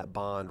down that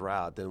bond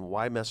route, then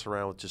why mess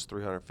around with just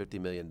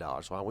 $350 million?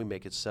 Why don't we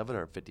make it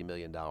 $750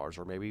 million or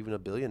maybe even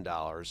 $1 billion,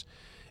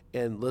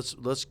 and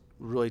let's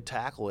really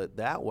tackle it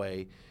that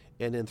way.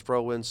 And then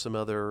throw in some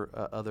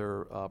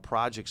other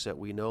projects that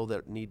we know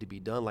that need to be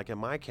done. Like in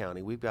my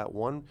county, we've got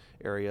one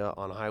area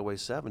on Highway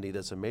 70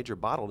 that's a major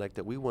bottleneck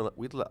that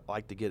we'd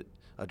like to get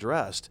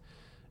addressed,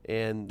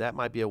 and that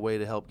might be a way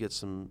to help get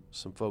some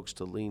folks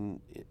to lean,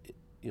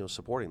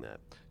 supporting that.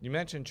 You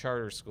mentioned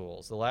charter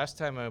schools. The last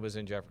time I was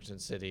in Jefferson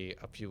City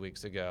a few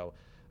weeks ago,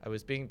 I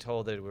was being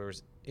told that there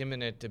was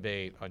imminent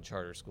debate on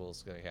charter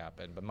schools going to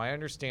happen. But my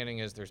understanding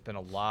is there's been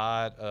a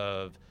lot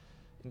of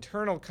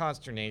internal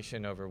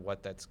consternation over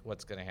what's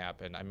going to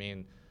happen. I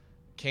mean,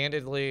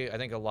 candidly, I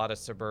think a lot of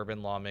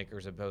suburban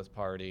lawmakers of both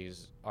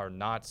parties are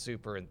not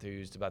super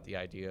enthused about the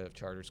idea of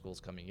charter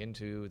schools coming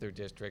into their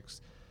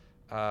districts.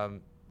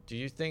 Do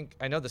you think,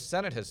 I know the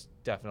Senate has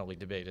definitely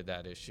debated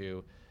that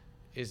issue.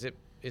 Is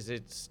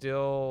it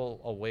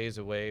still a ways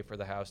away for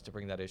the House to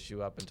bring that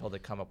issue up until they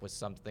come up with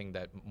something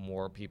that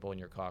more people in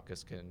your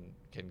caucus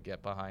can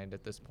get behind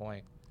at this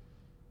point?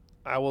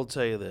 I will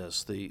tell you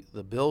this, the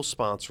bill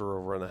sponsor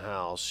over in the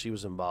House, she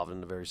was involved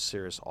in a very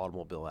serious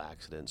automobile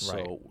accident.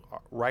 Right. So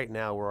right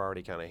now we're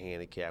already kind of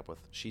handicapped with,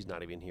 she's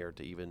not even here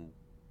to even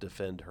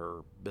defend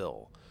her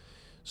bill.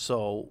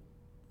 So,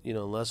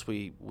 unless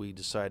we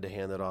decide to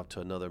hand that off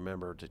to another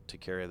member to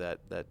carry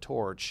that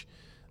torch,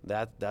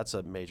 that's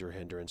a major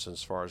hindrance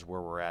as far as where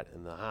we're at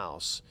in the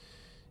House.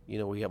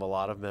 We have a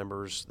lot of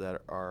members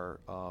that are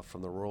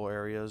from the rural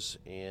areas,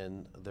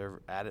 and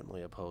they're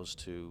adamantly opposed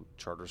to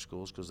charter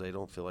schools because they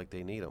don't feel like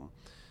they need them.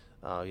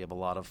 You have a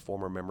lot of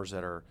former members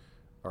that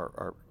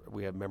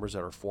we have members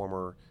that are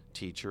former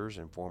teachers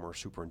and former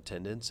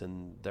superintendents,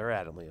 and they're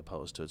adamantly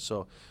opposed to it.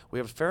 So we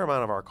have a fair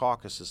amount of our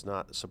caucus that's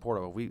not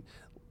supportive of it.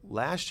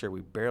 Last year,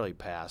 we barely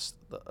passed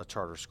a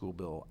charter school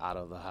bill out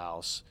of the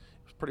House.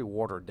 It was pretty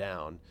watered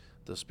down.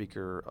 The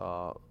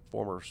speaker,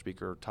 former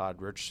Speaker Todd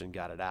Richardson,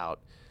 got it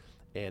out.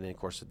 And of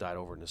course, it died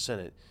over in the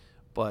Senate.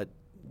 But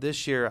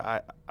this year,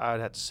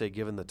 I'd have to say,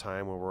 given the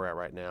time where we're at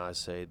right now, I'd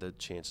say the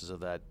chances of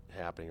that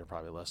happening are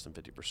probably less than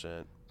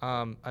 50%.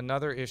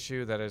 Another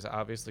issue that has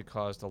obviously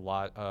caused a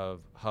lot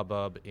of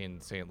hubbub in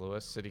St.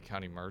 Louis,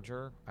 city-county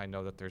merger. I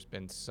know that there's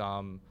been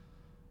some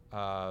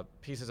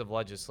pieces of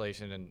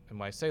legislation, and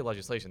when I say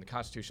legislation, the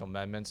constitutional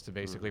amendments to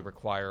basically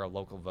require a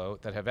local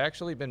vote that have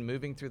actually been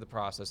moving through the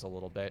process a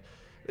little bit.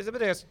 I'm going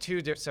to ask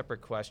two separate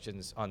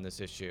questions on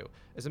this issue.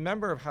 As a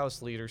member of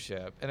House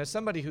leadership, and as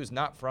somebody who's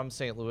not from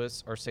St.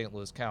 Louis or St.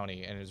 Louis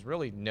County and has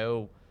really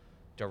no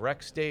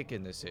direct stake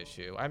in this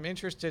issue, I'm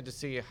interested to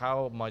see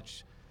how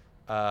much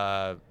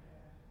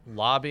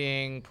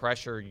lobbying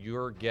pressure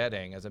you're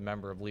getting as a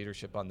member of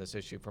leadership on this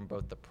issue from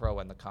both the pro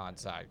and the con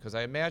side. Because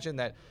I imagine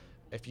that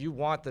if you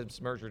want this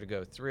merger to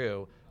go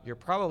through, you're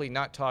probably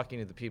not talking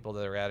to the people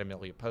that are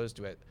adamantly opposed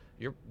to it.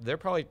 They're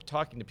probably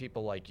talking to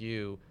people like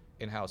you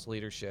in House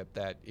leadership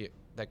that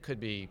could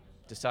be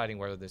deciding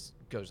whether this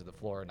goes to the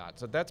floor or not.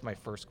 So that's my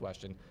first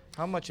question.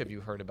 How much have you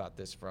heard about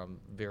this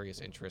from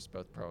various interests,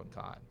 both pro and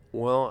con?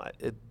 Well, at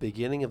the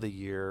beginning of the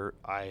year,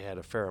 I had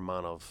a fair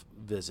amount of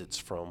visits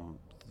from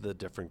the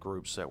different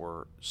groups that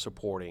were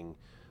supporting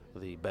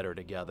the Better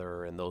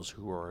Together and those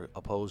who are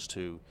opposed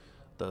to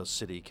the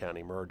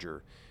city-county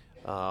merger.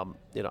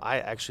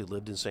 I actually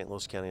lived in St.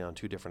 Louis County on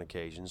two different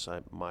occasions.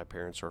 My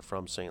parents are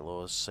from St.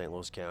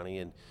 Louis County,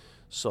 and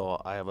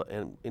so I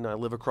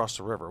live across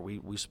the river. We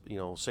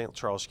St.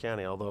 Charles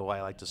County, although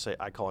I like to say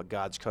I call it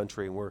God's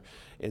country,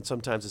 and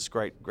sometimes it's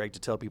great to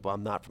tell people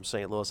I'm not from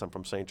St. Louis, I'm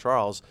from St.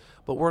 Charles,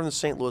 but we're in the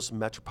St. Louis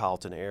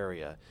metropolitan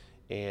area,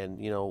 and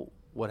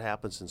what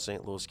happens in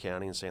St. Louis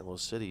County and St.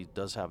 Louis City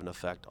does have an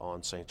effect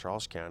on St.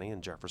 Charles County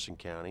and Jefferson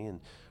County and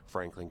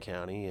Franklin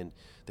County and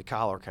the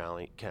Collier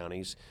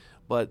counties.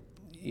 But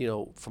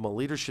from a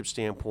leadership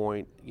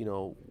standpoint,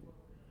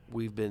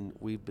 we've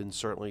been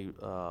certainly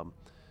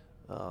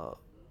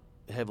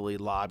heavily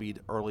lobbied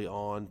early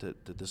on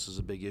that this is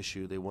a big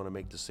issue. They want to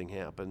make this thing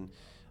happen.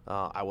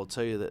 I will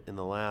tell you that in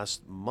the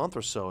last month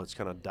or so, it's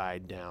kind of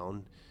died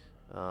down.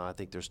 I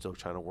think they're still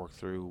trying to work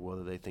through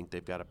whether they think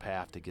they've got a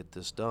path to get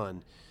this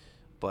done.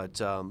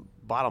 But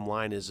bottom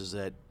line is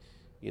that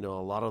a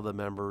lot of the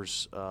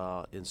members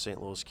in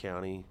St. Louis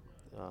County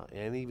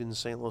and even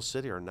St. Louis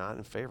City are not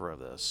in favor of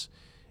this.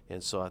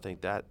 And so I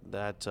think that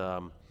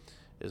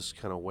is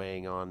kind of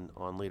weighing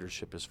on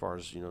leadership as far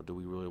as, do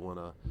we really want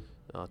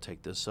to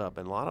take this up?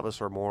 And a lot of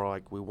us are more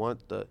like, we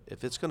want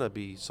if it's going to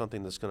be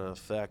something that's going to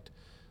affect,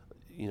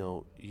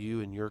 you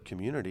and your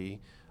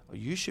community,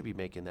 you should be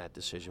making that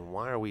decision.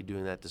 Why are we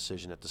doing that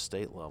decision at the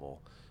state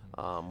level?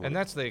 And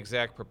that's the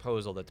exact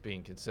proposal that's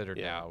being considered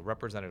now.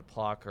 Representative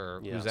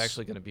Plocher, who's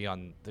actually going to be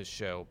on this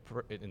show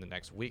in the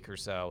next week or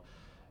so,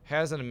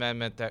 has an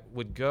amendment that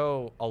would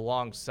go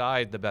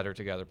alongside the Better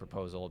Together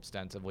proposal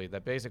ostensibly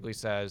that basically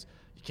says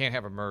you can't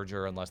have a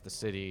merger unless the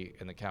city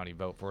and the county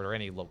vote for it or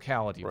any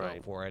locality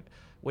vote for it,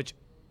 which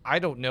I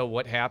don't know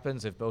what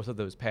happens if both of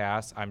those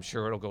pass. I'm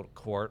sure it'll go to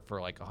court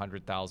for like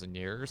 100,000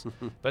 years.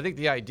 But I think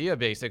the idea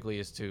basically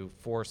is to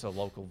force a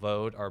local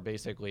vote or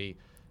basically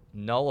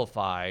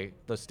nullify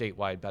the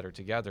statewide Better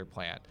Together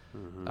plan.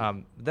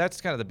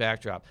 That's kind of the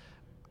backdrop.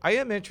 I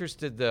am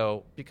interested,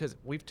 though, because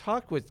we've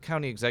talked with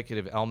County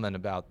Executive Ellman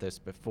about this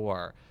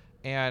before,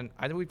 and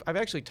I've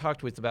actually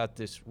talked about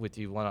this with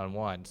you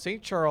one-on-one.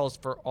 St. Charles,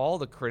 for all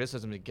the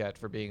criticism it gets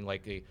for being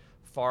like a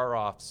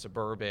far-off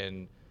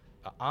suburban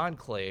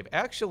enclave,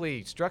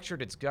 actually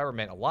structured its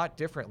government a lot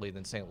differently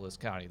than St. Louis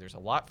County. There's a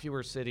lot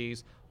fewer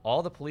cities.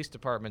 All the police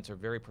departments are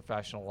very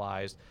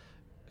professionalized.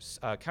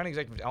 County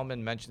Executive Ellman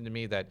mentioned to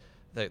me that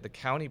the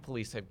county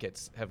police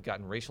have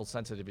gotten racial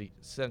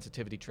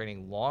sensitivity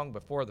training long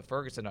before the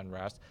Ferguson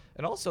unrest,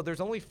 and also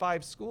there's only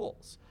 5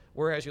 schools,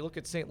 whereas you look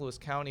at St. Louis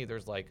County,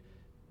 there's like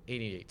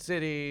 88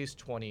 cities,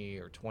 20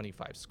 or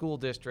 25 school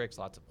districts,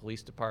 lots of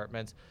police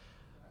departments.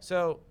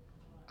 So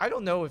I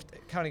don't know if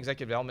County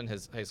Executive Ellman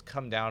has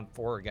come down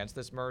for or against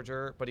this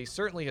merger, but he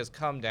certainly has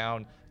come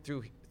down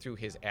through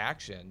his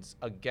actions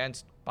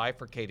against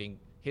bifurcating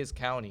his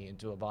county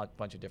into a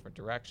bunch of different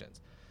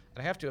directions.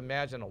 And I have to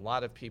imagine a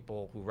lot of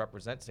people who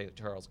represent St.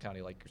 Charles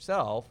County, like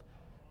yourself,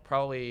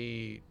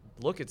 probably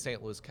look at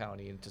St. Louis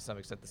County and to some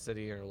extent the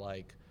city are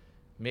like,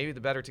 maybe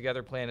the Better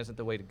Together plan isn't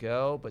the way to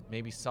go, but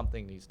maybe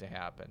something needs to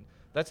happen.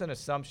 That's an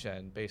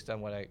assumption based on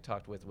what I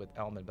talked with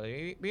Ellman, but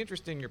it'd be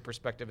interesting your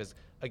perspective as,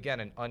 again,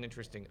 an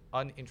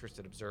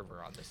uninterested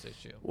observer on this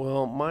issue.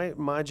 Well,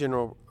 my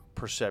general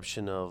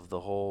perception of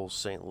the whole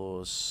St.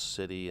 Louis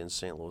City and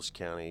St. Louis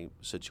County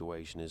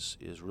situation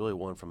is really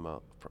one from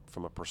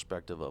a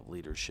perspective of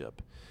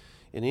leadership.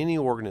 In any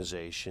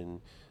organization,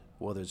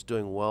 whether it's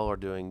doing well or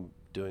doing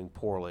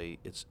poorly,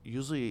 it's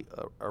usually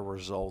a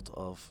result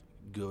of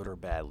good or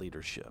bad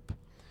leadership.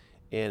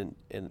 And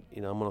I'm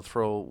going to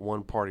throw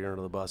one party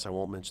under the bus. I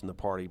won't mention the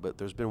party, but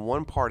there's been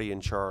one party in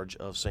charge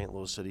of St.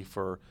 Louis City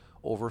for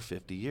over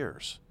 50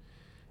 years.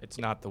 It's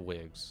not the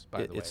Whigs,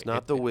 by the way. It's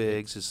not the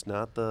Whigs. It's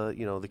not the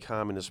the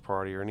Communist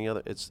Party or any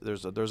other.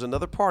 There's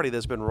another party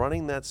that's been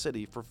running that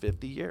city for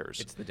 50 years.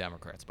 It's the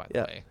Democrats, by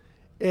the way.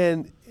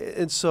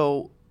 And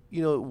so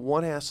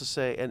one has to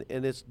say,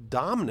 and it's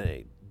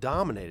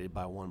dominated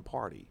by one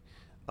party,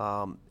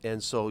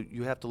 and so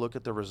you have to look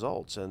at the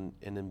results. And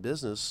in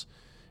business,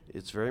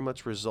 it's very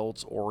much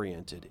results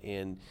oriented,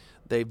 and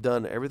they've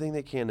done everything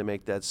they can to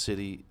make that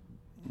city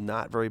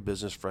not very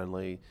business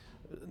friendly.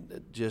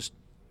 Just,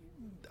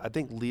 I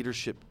think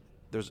leadership.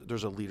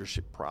 There's a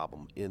leadership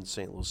problem in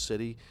St. Louis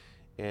City,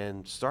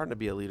 and starting to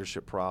be a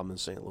leadership problem in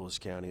St. Louis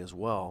County as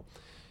well.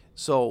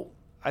 So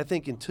I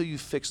think until you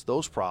fix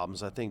those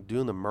problems, I think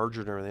doing the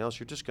merger and everything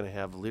else, you're just going to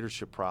have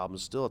leadership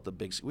problems still at the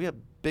big. We have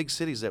big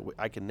cities that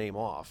I can name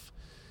off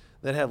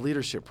that have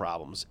leadership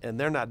problems, and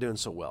they're not doing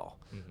so well.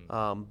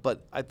 Mm-hmm.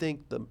 But I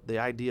think the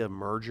idea of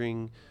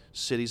merging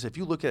cities, if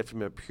you look at it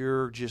from a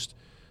pure just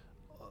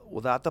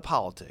without the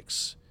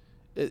politics,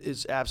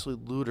 it's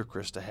absolutely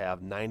ludicrous to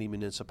have 90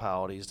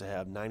 municipalities, to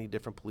have 90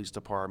 different police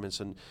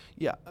departments. And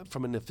yeah,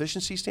 from an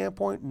efficiency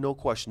standpoint, no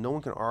question, no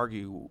one can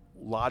argue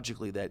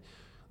logically that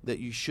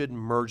you should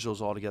merge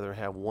those all together and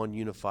have one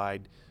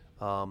unified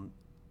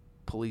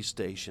police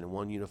station,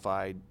 one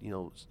unified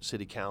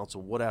city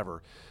council,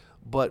 whatever.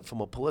 But from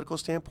a political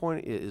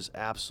standpoint, it is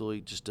absolutely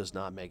just does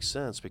not make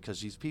sense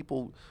because these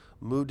people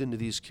moved into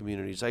these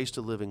communities. I used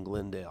to live in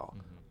Glendale.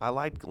 Mm-hmm. I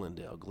liked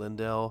Glendale.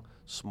 Glendale,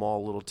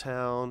 small little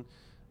town,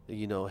 had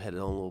its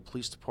own little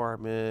police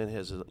department,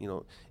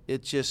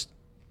 it just,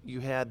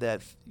 you had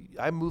that.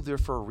 I moved there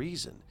for a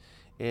reason.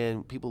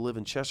 And people live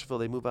in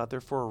Chesterfield, they move out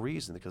there for a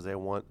reason because they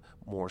want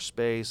more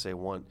space, they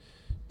want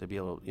to be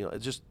able to,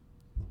 it's just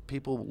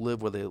people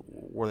live where they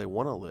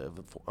want to live,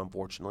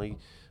 unfortunately.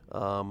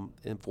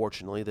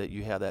 Unfortunately, that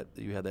you have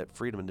that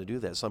freedom to do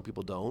that. Some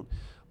people don't,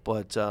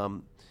 but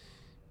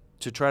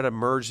to try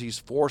to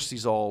force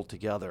these all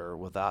together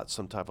without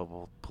some type of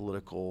a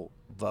political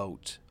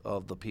vote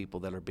of the people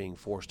that are being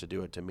forced to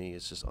do it, to me,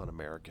 it's just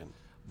un-American.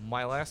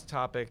 My last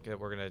topic that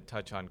we're going to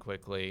touch on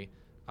quickly.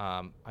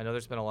 I know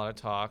there's been a lot of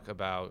talk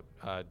about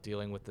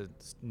dealing with the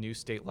new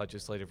state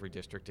legislative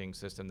redistricting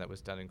system that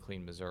was done in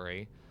Clean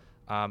Missouri.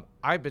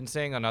 I've been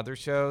saying on other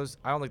shows,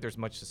 I don't think there's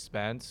much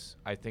suspense.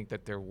 I think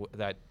that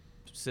that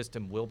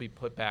system will be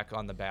put back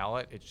on the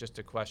ballot. It's just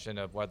a question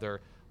of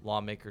whether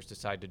lawmakers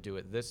decide to do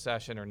it this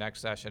session or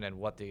next session and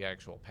what the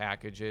actual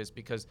package is,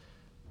 because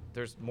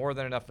there's more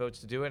than enough votes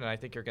to do it, and I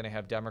think you're going to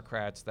have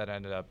Democrats that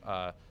ended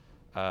up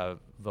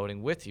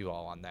voting with you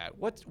all on that.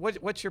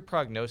 What's your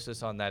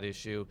prognosis on that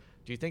issue?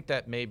 Do you think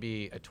that may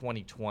be a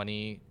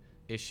 2020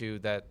 issue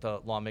that the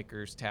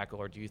lawmakers tackle,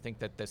 or do you think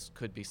that this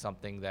could be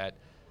something that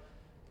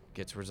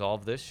gets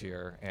resolved this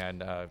year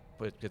and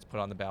gets put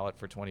on the ballot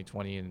for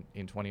 2020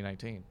 in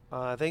 2019?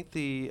 I think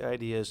the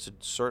idea is to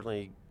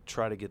certainly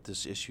try to get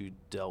this issue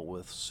dealt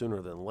with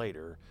sooner than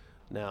later.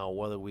 Now,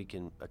 whether we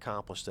can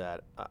accomplish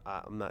that,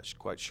 I'm not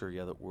quite sure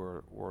yet that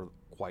we're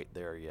quite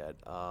there yet.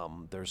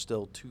 There's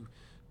still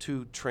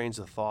two trains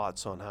of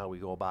thoughts on how we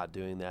go about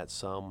doing that.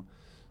 Some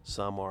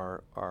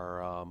are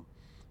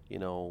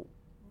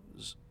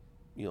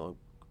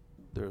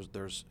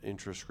there's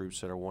interest groups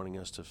that are wanting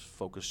us to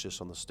focus just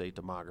on the state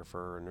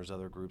demographer, and there's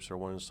other groups that are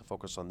wanting us to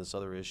focus on this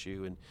other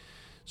issue. And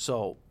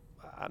so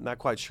I'm not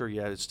quite sure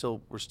yet.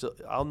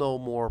 I'll know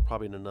more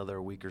probably in another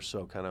week or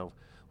so, kind of,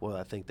 well,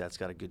 I think that's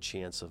got a good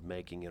chance of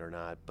making it or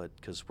not, but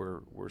because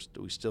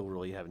we still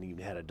really haven't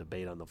even had a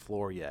debate on the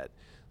floor yet.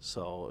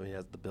 So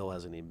the bill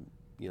hasn't even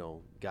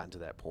gotten to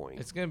that point.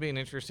 It's going to be an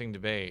interesting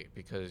debate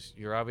because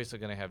you're obviously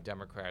going to have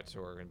Democrats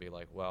who are going to be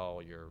like,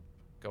 well, you're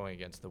going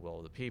against the will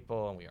of the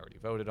people, and we already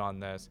voted on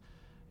this.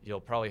 You'll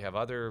probably have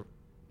other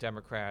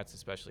Democrats,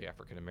 especially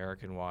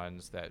African-American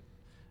ones, that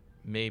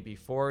may be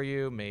for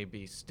you, may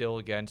be still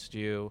against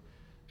you.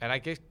 And I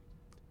guess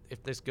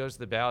if this goes to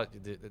the ballot,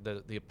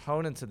 the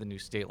opponents of the new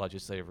state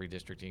legislative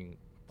redistricting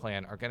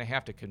plan are going to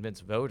have to convince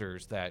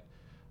voters that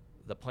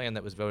the plan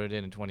that was voted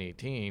in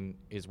 2018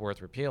 is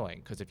worth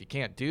repealing. Because if you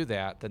can't do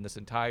that, then this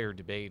entire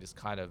debate is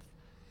kind of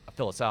a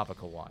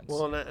philosophical one.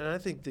 Well, and I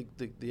think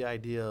the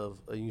idea of,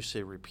 you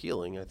say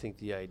repealing, I think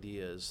the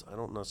idea is, I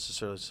don't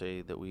necessarily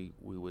say that we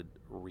would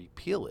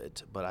repeal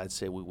it, but I'd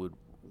say we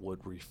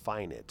would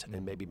refine it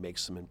and maybe make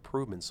some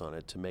improvements on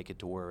it to make it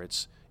to where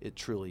it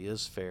truly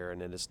is fair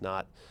and that it's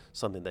not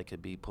something that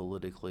could be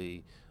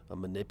politically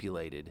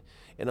manipulated.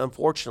 And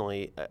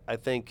unfortunately, I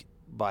think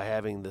by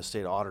having the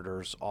state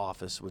auditor's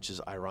office, which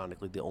is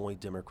ironically the only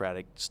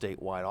Democratic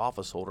statewide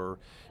office holder,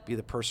 be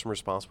the person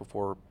responsible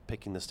for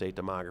picking the state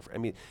demographer. I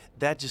mean,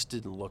 that just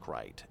didn't look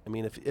right. I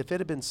mean, if it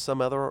had been some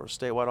other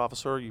statewide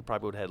officer, you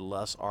probably would have had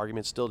less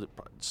arguments.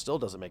 Still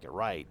doesn't make it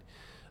right.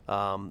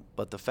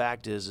 But the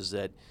fact is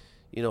that,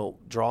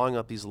 drawing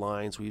up these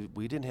lines,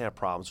 we didn't have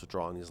problems with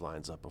drawing these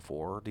lines up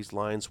before. These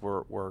lines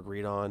were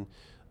agreed on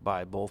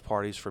by both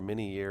parties for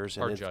many years.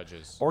 Or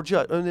judges.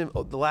 And then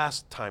the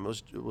last time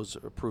it was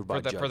approved by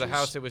judges. For the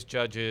House, it was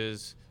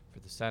judges. For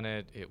the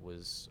Senate, it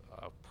was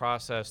a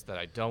process that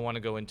I don't want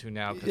to go into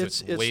now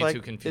because it's way too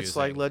confusing. It's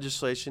like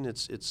legislation.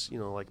 It's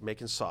like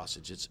making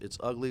sausage. It's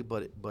ugly,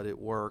 but it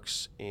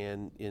works.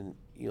 And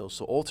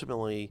so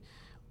ultimately,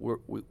 we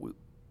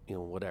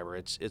whatever.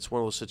 It's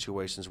one of those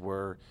situations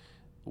where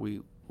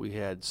we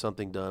had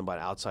something done by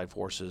outside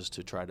forces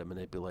to try to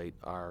manipulate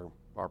our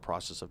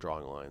process of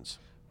drawing lines.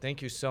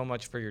 Thank you so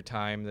much for your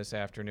time this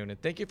afternoon, and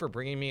thank you for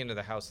bringing me into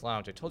the House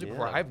Lounge. I told you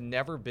before, I've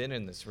never been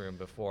in this room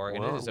before,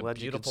 and it is a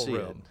beautiful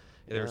room.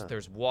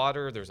 There's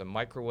water, there's a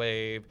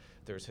microwave,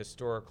 there's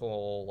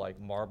historical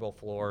marble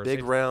floors.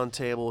 Big round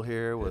table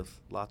here with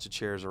lots of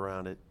chairs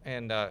around it.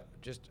 And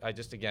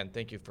again,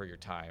 thank you for your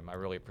time. I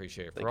really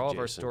appreciate it. For all of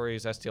our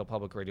stories,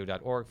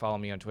 stlpublicradio.org. Follow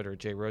me on Twitter,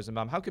 Jay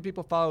Rosenbaum. How can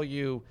people follow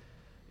you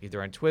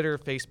either on Twitter,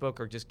 Facebook,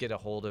 or just get a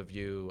hold of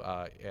you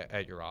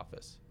at your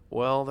office?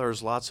 Well,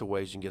 there's lots of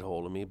ways you can get a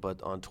hold of me,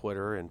 but on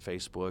Twitter and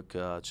Facebook,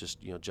 it's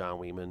just John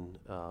Weeman.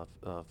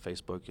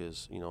 Facebook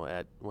is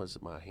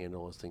my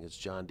handle? I think it's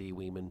John D.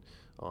 Weeman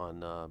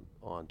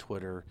on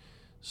Twitter.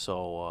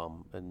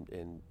 So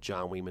and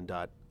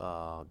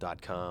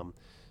johnweeman.com.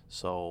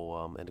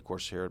 So and of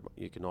course here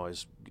you can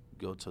always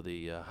go to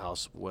the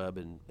House web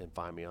and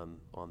find me on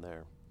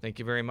there. Thank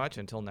you very much.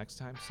 Until next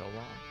time, so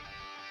long.